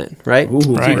cheese on it, right? Ooh,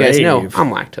 So you guys know brave. I'm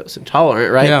lactose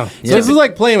intolerant, right? Yeah. So this is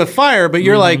like playing with fire, but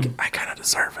you're like, I kind of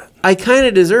deserve it. I kind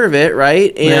of deserve it,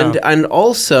 right? And Yeah. and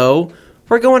also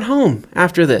we're going home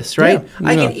after this, right? Yeah.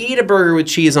 I can eat a burger with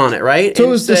cheese on it, right? So it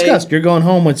And was say, discussed. You're going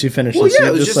home once you finish Well, this. yeah, You're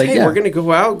it was just, hey, yeah. we're going to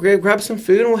go out, grab some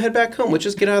food, and we'll head back home. Let's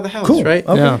just get out of the house, Cool. right?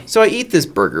 Okay. Yeah. So I eat this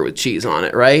burger with cheese on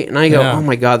it, right? And I go, Yeah. oh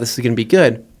my God, this is going to be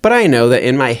good. But I know that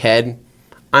in my head,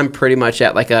 I'm pretty much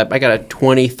at I got a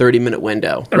 20, 30-minute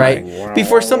window, right?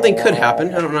 Before something could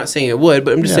happen. I'm not saying it would,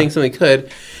 but I'm just saying something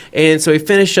could. And so we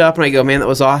finish up, and I go, man, that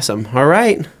was awesome. All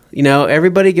right.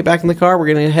 Everybody get back in the car. We're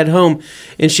going to head home.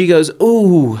 And she goes,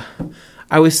 ooh,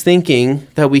 I was thinking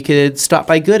that we could stop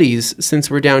by Goodies since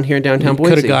we're down here in downtown Could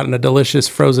have Boise. gotten a delicious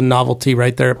frozen novelty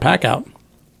right there at Packout.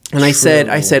 And I said,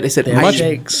 Much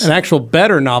shakes. An actual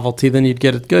better novelty than you'd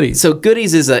get at Goodies. So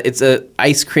Goodies it's a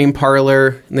ice cream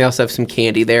parlor, and they also have some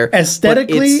candy there. But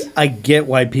Aesthetically, it's- I get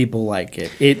why people like it.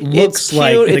 It looks cute,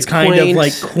 like it's the kind quaint, of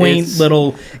like quaint it's-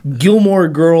 little Gilmore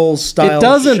Girls style. It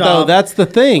doesn't, shop though. That's the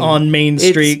thing. on Main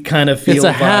Street kind of feel. It's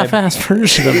a vibe. half-assed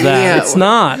version of that. Yeah, It's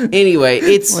not. Anyway,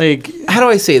 it's Like- how do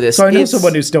I say this? So I know It's-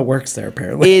 someone who still works there.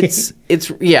 Apparently, it's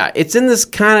in this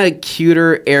kind of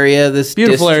cuter area, this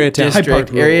Beautiful area of town. Hyde district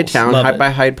Park area of rules. town, Love by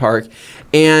it. Hyde Park,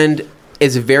 and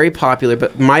it's very popular.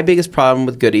 But my biggest problem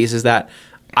with Goodies is that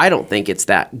I don't think it's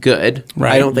that good.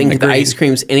 Right. I don't think the Agreed. ice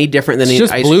cream's any different than It's any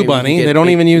just ice Blue cream you Bunny. get. They don't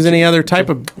even use any other type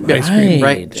of ice cream.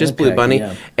 Right, just Blue Okay, Bunny.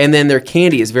 yeah. And then their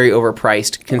candy is very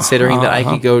overpriced, considering that I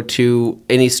could go to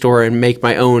any store and make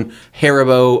my own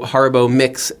Haribo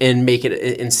mix and make it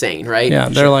insane, right? Yeah,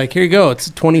 they're like, here you go. It's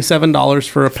 $27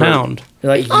 for a pound.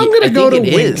 You're like, I'm gonna go to it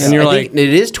Winco. is. And you're I like- think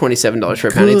it is $27 for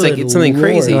a pound. It's like Good it's something Lord.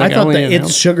 crazy. I Like, thought only the in It's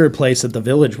house. Sugar place at the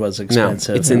Village was No,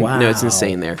 expensive. it's Wow.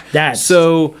 insane there. That's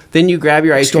So then you grab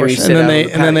your ice cream, you Extortion. sit And then out they on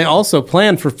the and then they patio. also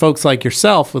plan for folks like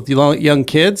yourself with young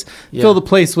kids, fill the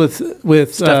place with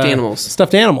Stuffed animals.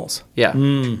 stuffed animals yeah.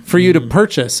 for you to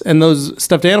purchase, and those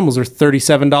stuffed animals are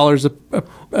 $37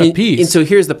 a piece. And so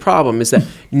here's the problem: is that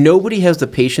nobody has the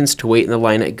patience to wait in the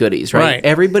line at Goodies, right? Right.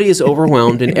 Everybody is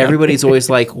overwhelmed, and everybody's always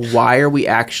like, "Why are we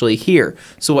actually here?"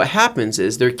 So what happens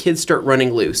is their kids start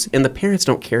running loose, and the parents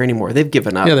don't care anymore. They've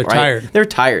given up. Yeah, they're right? tired. They're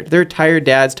tired. They're tired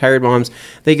dads, tired moms.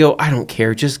 They go, "I don't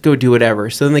care. Just go do whatever."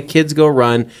 So then the kids go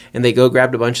run, and they go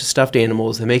grab a bunch of stuffed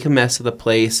animals. They make a mess of the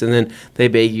place, and then they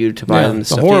beg you to buy Yeah, them the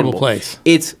it's a stuffed horrible animal. place.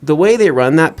 It's the way they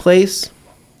run that place.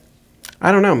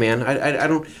 I don't know, man. I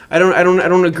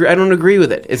don't agree. I don't agree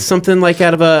with it. It's something like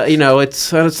out of a it's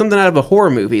something out of a horror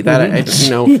movie that I'm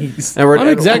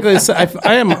exactly.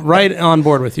 I am right on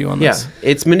board with you on yeah, this.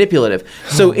 it's manipulative.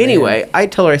 So anyway, I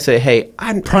tell her, I say, hey,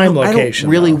 Prime I location,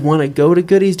 don't really though. want to go to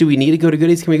Goodies. Do we need to go to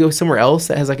Goodies? Can we go somewhere else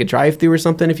that has like a drive-through or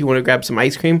something if you want to grab some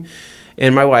ice cream?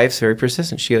 And my wife's very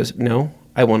persistent. She goes, no,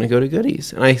 I want to go to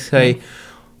Goodies. And I say,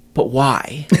 but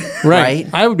why? Right.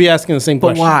 I would be asking the same But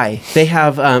question. why? They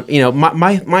have,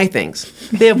 my things.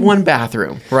 They have one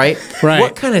bathroom, right? Right.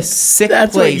 What kind of sick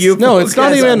That's what place? you- No, it's not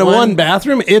has even a one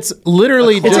bathroom. It's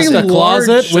literally just a a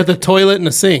closet large- with a toilet and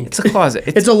a sink. It's a closet.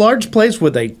 It's a large place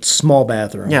with a small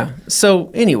bathroom. Yeah.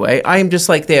 So anyway, I'm just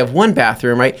like, they have one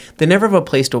bathroom, right? They never have a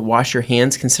place to wash your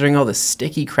hands, considering all the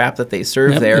sticky crap that they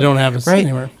serve Yep, there. they don't have it right?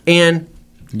 anywhere. And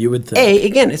You would think.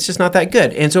 again, it's just not that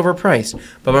good, and it's overpriced.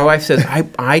 But my wife says,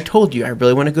 I told you, I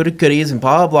really want to go to Goodies and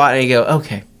blah blah blah. And I go,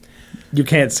 okay, You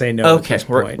can't say no. At okay, this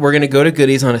we're point. gonna go to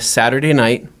Goodies on a Saturday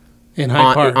night. In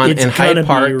Hyde Park. It's in Hyde gonna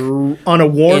Park. be on a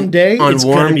warm day. On it's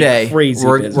warm gonna be day, crazy.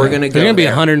 we're busy. gonna go. There's going to be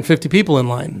there. 150 people in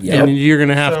line, Yep. and you're going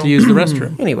to have to use the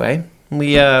restroom. Anyway,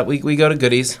 we go to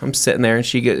Goodies. I'm sitting there, and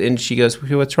she goes,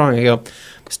 "What's wrong?" I go,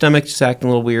 "My stomach's just acting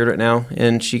a little weird right now."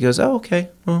 And she goes, "Oh, okay.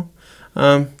 Well,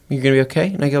 you're gonna be okay."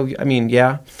 And I go, "I mean,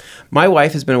 yeah." My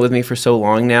wife has been with me for so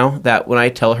long now that when I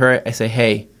tell her, I say,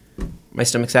 "Hey, my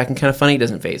stomach's acting kind of funny," it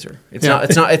doesn't phase her. It's Yeah.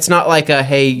 It's not like a,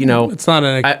 hey, It's not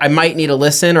an. I might need to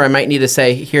listen, or I might need to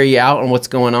say, hear you out on what's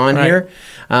going on Right. here.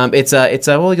 It's a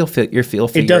well, you'll figure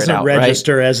It doesn't out, right?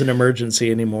 register as an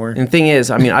emergency anymore. And the thing is,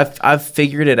 I mean, I've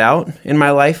figured it out in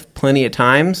my life plenty of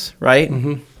times, right?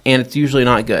 And it's usually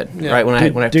not good, right? When I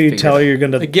have Do to you figure tell it her you're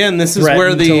going to Again, this is threaten where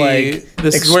to, the like,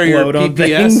 this is where your explode on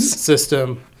PPS things?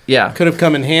 system Yeah. could have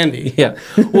come in handy. Yeah.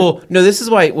 Well, no, this is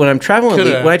why when I'm traveling with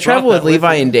Coulda when I travel brought with that with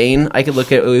Levi you. and Dane, I could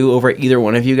look at over either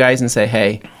one of you guys and say,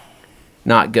 "Hey,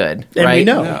 not good." And right? we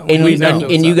know. Yeah, And we know.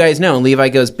 and you guys know. And Levi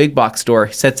goes big box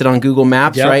store, sets it on Google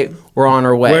Maps, Yep. right? We're on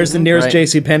our way. Where's the nearest right?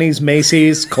 J.C. Penney's,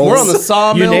 Macy's, Kohl's? We're on the You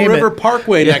Sawmill name River it.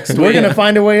 Parkway next week. We're going to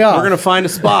find a way off. We're going to find a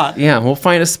spot. Yeah, we'll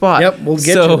find a spot. Yep, we'll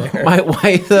get so you there. my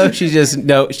wife though, she doesn't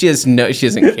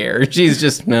care. She's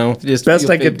just just Best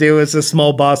you'll I could do is a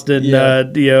small Boston,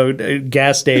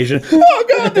 gas station. Oh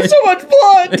God, there's so much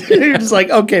blood. You're just like,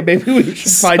 okay, maybe we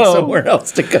should find So- somewhere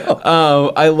else to go.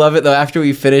 I love it though. After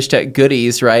we finished at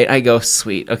Goodies, right? I go,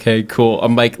 sweet, okay, cool.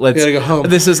 I'm like, let's gotta go home.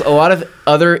 This is a lot of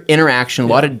other interaction, a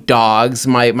lot of dog dogs.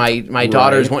 My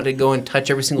daughters want to go and touch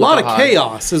every A single lot dog. of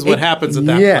chaos is what happens at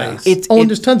that Yeah. place. And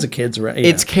there's tons of kids around. Yeah.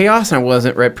 It's chaos, and I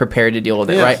wasn't prepared to deal with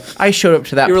it. Yeah. Right? I showed up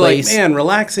to that You were place. like, man,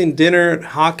 relaxing dinner at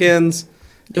Hawkins.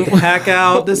 You can hack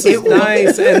out. This is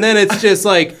nice. And then it's just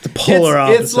like the polar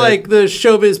It's opposite. like the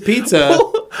Showbiz Pizza.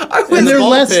 and they're ball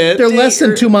less pit. they're less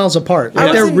than 2 miles apart. I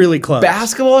was They're in really close.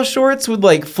 Basketball shorts with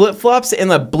like flip flops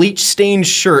and a bleach stained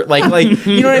shirt, like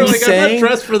you know what I'm like, I'm not saying?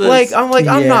 dressed for this. I'm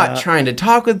Yeah. not trying to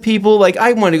talk with people. Like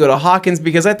I wanted to go to Hawkins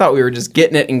because I thought we were just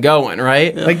getting it and going,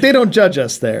 right? Like they don't judge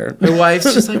us there. My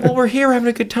wife's just like, well, we're here, we're having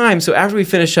a good time. So after we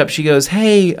finish up, she goes,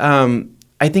 hey,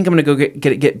 I think I'm gonna go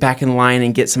get back in line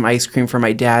and get some ice cream for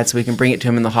my dad so we can bring it to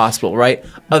him in the hospital, right?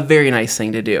 A very nice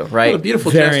thing to do, right? What a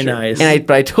beautiful Very gesture. nice.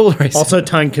 And I told her, I said, Also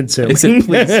time consuming. I said,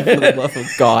 please, for the love of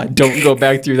God, don't go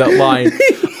back through that line.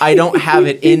 I don't have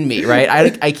it in me,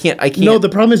 right? I can't. No, the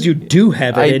problem is you do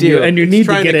have it I in do. you, and you need to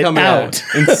trying get to it come out.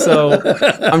 And so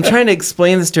I'm trying to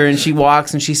explain this to her, and she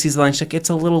walks and she sees the line. She's like, it's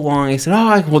a little long. I said,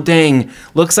 oh, well, dang.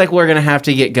 Looks like we're going to have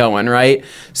to get going, right?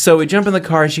 So we jump in the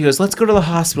car, and she goes, let's go to the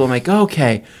hospital. I'm like,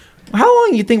 okay. How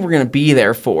long do you think we're going to be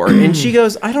there for? And she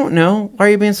goes, I don't know. Why are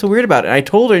you being so weird about it? And I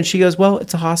told her, and she goes, well,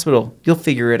 it's a hospital. You'll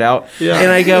figure it out. Yeah. And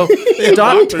I go, stop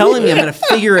doctors. telling me I'm going to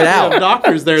figure it They have out.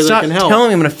 doctors there that Stop can help. telling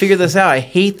me I'm going to figure this out. I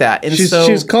hate that. And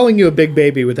She's calling you a big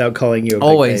baby without calling you a big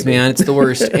always, baby. man, it's the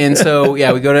worst. And so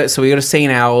yeah, we go to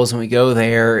St. Owl's and we go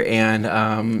there and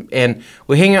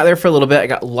we hang out there for a little bit. I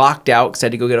got locked out because I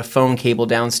had to go get a phone cable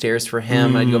downstairs for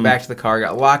him. I had to go back to the car.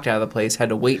 Got locked out of the place. Had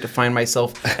to wait to find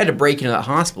myself. I had to break into that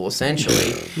hospital essentially.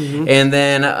 And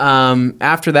then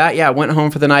after that, yeah, I went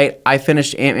home for the night. I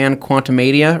finished Ant-Man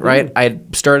Quantumania. Right, I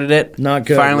had started it. Not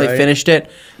good, Finally right? finished it.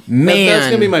 Man, That's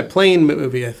going to be my plane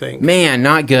movie, I think. Man,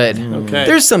 not good. Okay.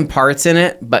 There's some parts in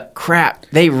it, but crap,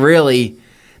 they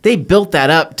built that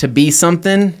up to be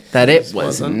something that it was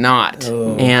wasn't. not.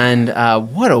 And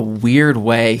what a weird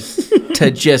way to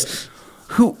just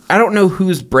I don't know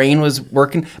whose brain was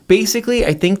working. Basically,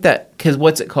 I think that because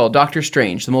what's it called? Doctor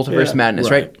Strange, the Multiverse of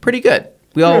Madness, right? Pretty good.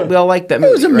 We all like that movie.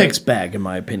 It was a right? mixed bag, in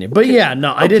my opinion. But yeah,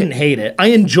 no, I didn't hate it. I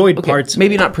enjoyed Okay, parts.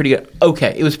 maybe not pretty good.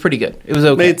 Okay, it was pretty good. It was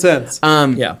okay. Made sense.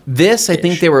 Yeah. This, I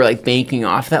think they were like banking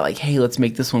off that, like, hey, let's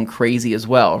make this one crazy as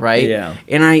well, right? Yeah.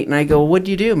 And I go, what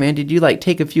did you do, man? Did you like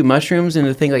take a few mushrooms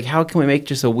and think like, how can we make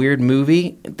just a weird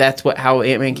movie? That's how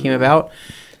Ant-Man came about.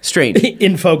 Strange.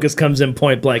 In Focus comes in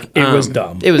point blank. It was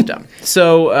dumb. It was dumb.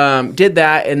 So did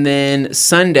that, and then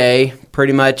Sunday,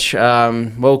 pretty much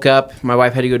woke up. My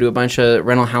wife had to go do a bunch of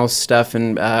rental house stuff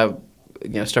and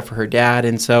stuff for her dad,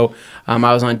 and so I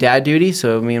was on dad duty.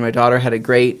 So me and my daughter had a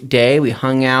great day. We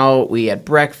hung out. We had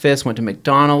breakfast. Went to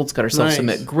McDonald's. Got ourselves some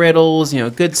Nice.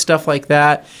 McGriddles. Good stuff like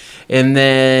that. And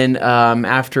then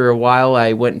after a while,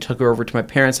 I went and took her over to my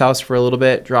parents' house for a little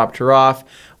bit. Dropped her off.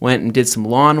 Went and did some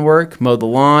lawn work, mowed the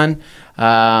lawn.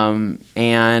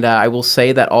 And I will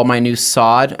say that all my new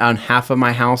sod on half of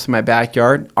my house in my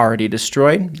backyard already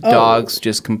destroyed. Dogs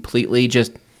just completely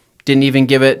just didn't even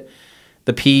give it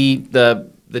the pee,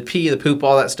 the poop,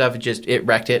 all that stuff. It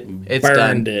wrecked it. It's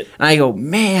Burned done. it. And I go,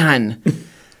 man,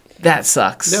 that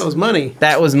sucks. That was money.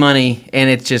 That was money, and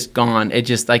it's just gone. It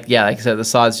just like I said, the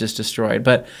sod's just destroyed.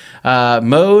 But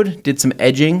mowed, did some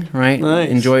edging, right? Nice.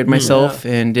 Enjoyed myself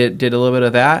and did a little bit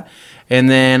of that. And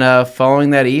then following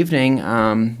that evening,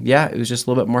 it was just a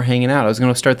little bit more hanging out. I was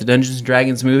going to start the Dungeons and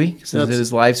Dragons movie since it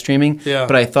is live streaming. Yeah.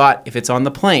 But I thought if it's on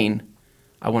the plane,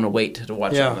 I want to wait to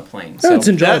watch it on the plane. No, it's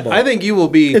That, enjoyable. I think you will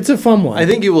be. It's a fun one. I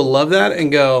think you will love that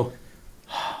and go,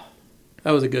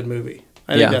 that was a good movie.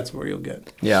 I think Yeah. that's where you'll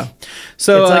get. Yeah.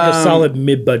 So it's like a solid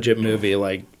mid-budget movie,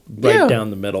 like right Yeah. down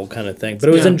the middle kind of thing. But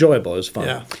it was enjoyable. It was fun.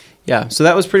 Yeah. Yeah, so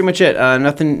that was pretty much it.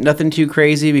 Nothing too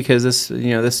crazy because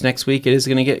this next week it is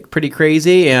going to get pretty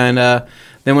crazy, and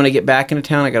then when I get back into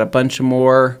town, I got a bunch of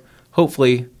more,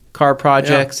 hopefully, car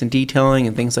projects and detailing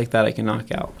and things like that I can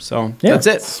knock out. So Yeah. that's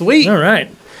it. Sweet. All right.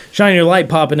 Shine your light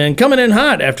popping in. Coming in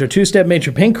hot after two-step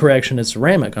major paint correction and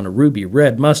ceramic on a ruby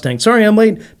red Mustang. Sorry I'm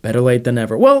late. Better late than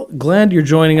never. Well, glad you're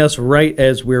joining us right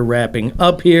as we're wrapping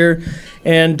up here.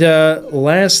 And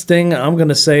last thing I'm going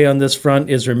to say on this front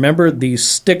is remember these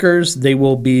stickers. They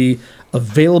will be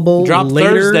available Drop later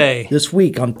Thursday. this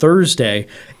week on Thursday.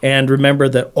 And remember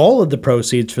that all of the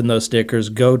proceeds from those stickers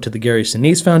go to the Gary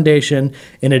Sinise Foundation.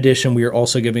 In addition, we are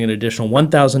also giving an additional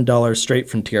 $1,000 straight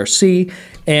from TRC.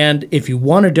 And if you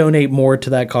want to donate more to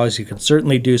that cause, you can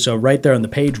certainly do so right there on the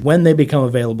page when they become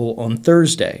available on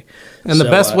Thursday. And the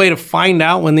So, best way to find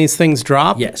out when these things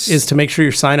drop Yes. is to make sure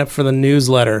you sign up for the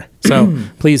newsletter. So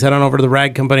please head on over to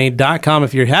theragcompany.com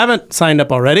if you haven't signed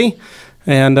up already.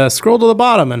 and scroll to the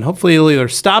bottom, and hopefully it'll either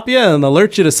stop you and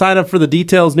alert you to sign up for the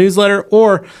details newsletter,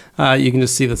 or you can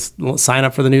just see the sign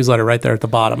up for the newsletter right there at the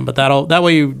bottom. But that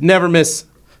way you never miss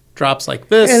drops like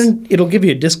this. And it'll give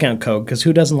you a discount code, because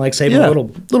who doesn't like saving a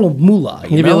little moolah?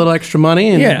 Give you a little extra money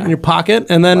in your pocket,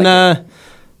 and then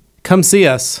come see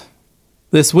us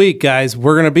this week, guys.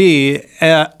 We're going to be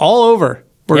all over.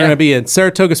 We're going to be in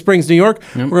Saratoga Springs, New York.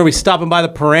 We're going to be stopping by the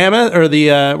Paramus, or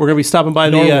we're going to be stopping by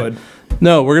Norwood.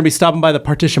 No, we're going to be stopping by the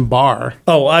Partition Bar.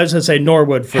 Oh, I was going to say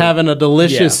Norwood. Having a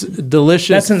delicious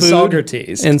That's in food.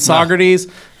 Saugerties. In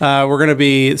Saugerties. We're going to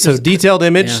be, Detailed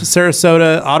Image,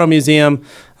 Sarasota, Auto Museum.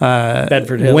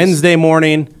 Bedford Hills. Wednesday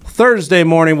morning. Thursday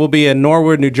morning, we'll be in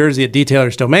Norwood, New Jersey at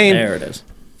Detailer's Domain. There it is.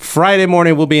 Friday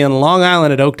morning, we'll be in Long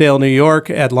Island at Oakdale, New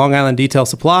York at Long Island Detail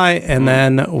Supply. And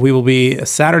then we will be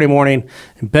Saturday morning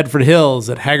in Bedford Hills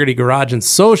at Haggerty Garage and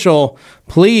Social.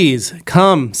 Please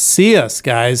come see us,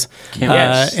 guys.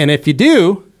 Yes. And if you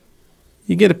do,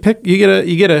 you get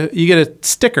a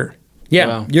sticker. Yeah,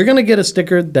 Wow. You're going to get a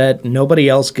sticker that nobody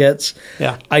else gets.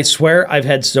 Yeah. I swear I've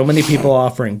had so many people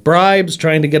offering bribes,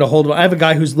 trying to get a hold of it. I have a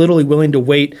guy who's literally willing to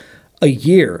wait a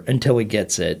year until he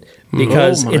gets it,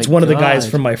 because Oh my it's one of the guys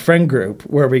God. from my friend group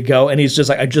where we go, and he's just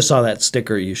like, I just saw that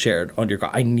sticker you shared on your car.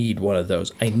 I need one of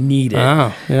those. I need it.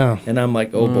 Oh, yeah. And I'm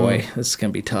like, oh boy, this is going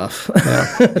to be tough.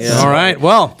 All right.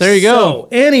 Well, there you go. So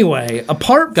anyway,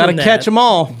 apart from Got to that, catch them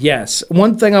all. Yes.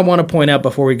 One thing I want to point out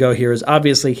before we go here is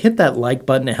obviously hit that like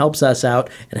button. It helps us out.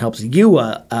 It helps you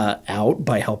out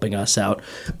by helping us out.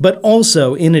 But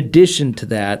also, in addition to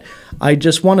that, I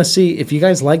just want to see if you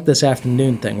guys like this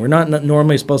afternoon thing. We're not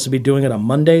normally supposed to be doing it on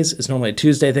Mondays. It's normally a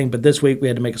Tuesday thing, but this week we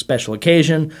had to make a special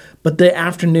occasion. But the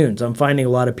afternoons, I'm finding a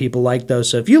lot of people like those.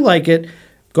 So if you like it,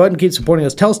 go ahead and keep supporting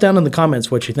us. Tell us down in the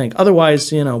comments what you think. Otherwise,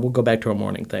 we'll go back to our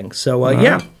morning thing. So,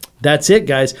 yeah. That's it,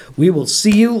 guys. We will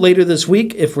see you later this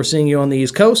week if we're seeing you on the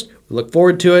East Coast. We look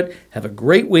forward to it. Have a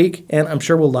great week, and I'm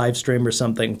sure we'll live stream or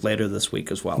something later this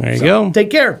week as well. There you go.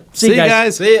 Take care. See you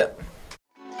guys. See ya.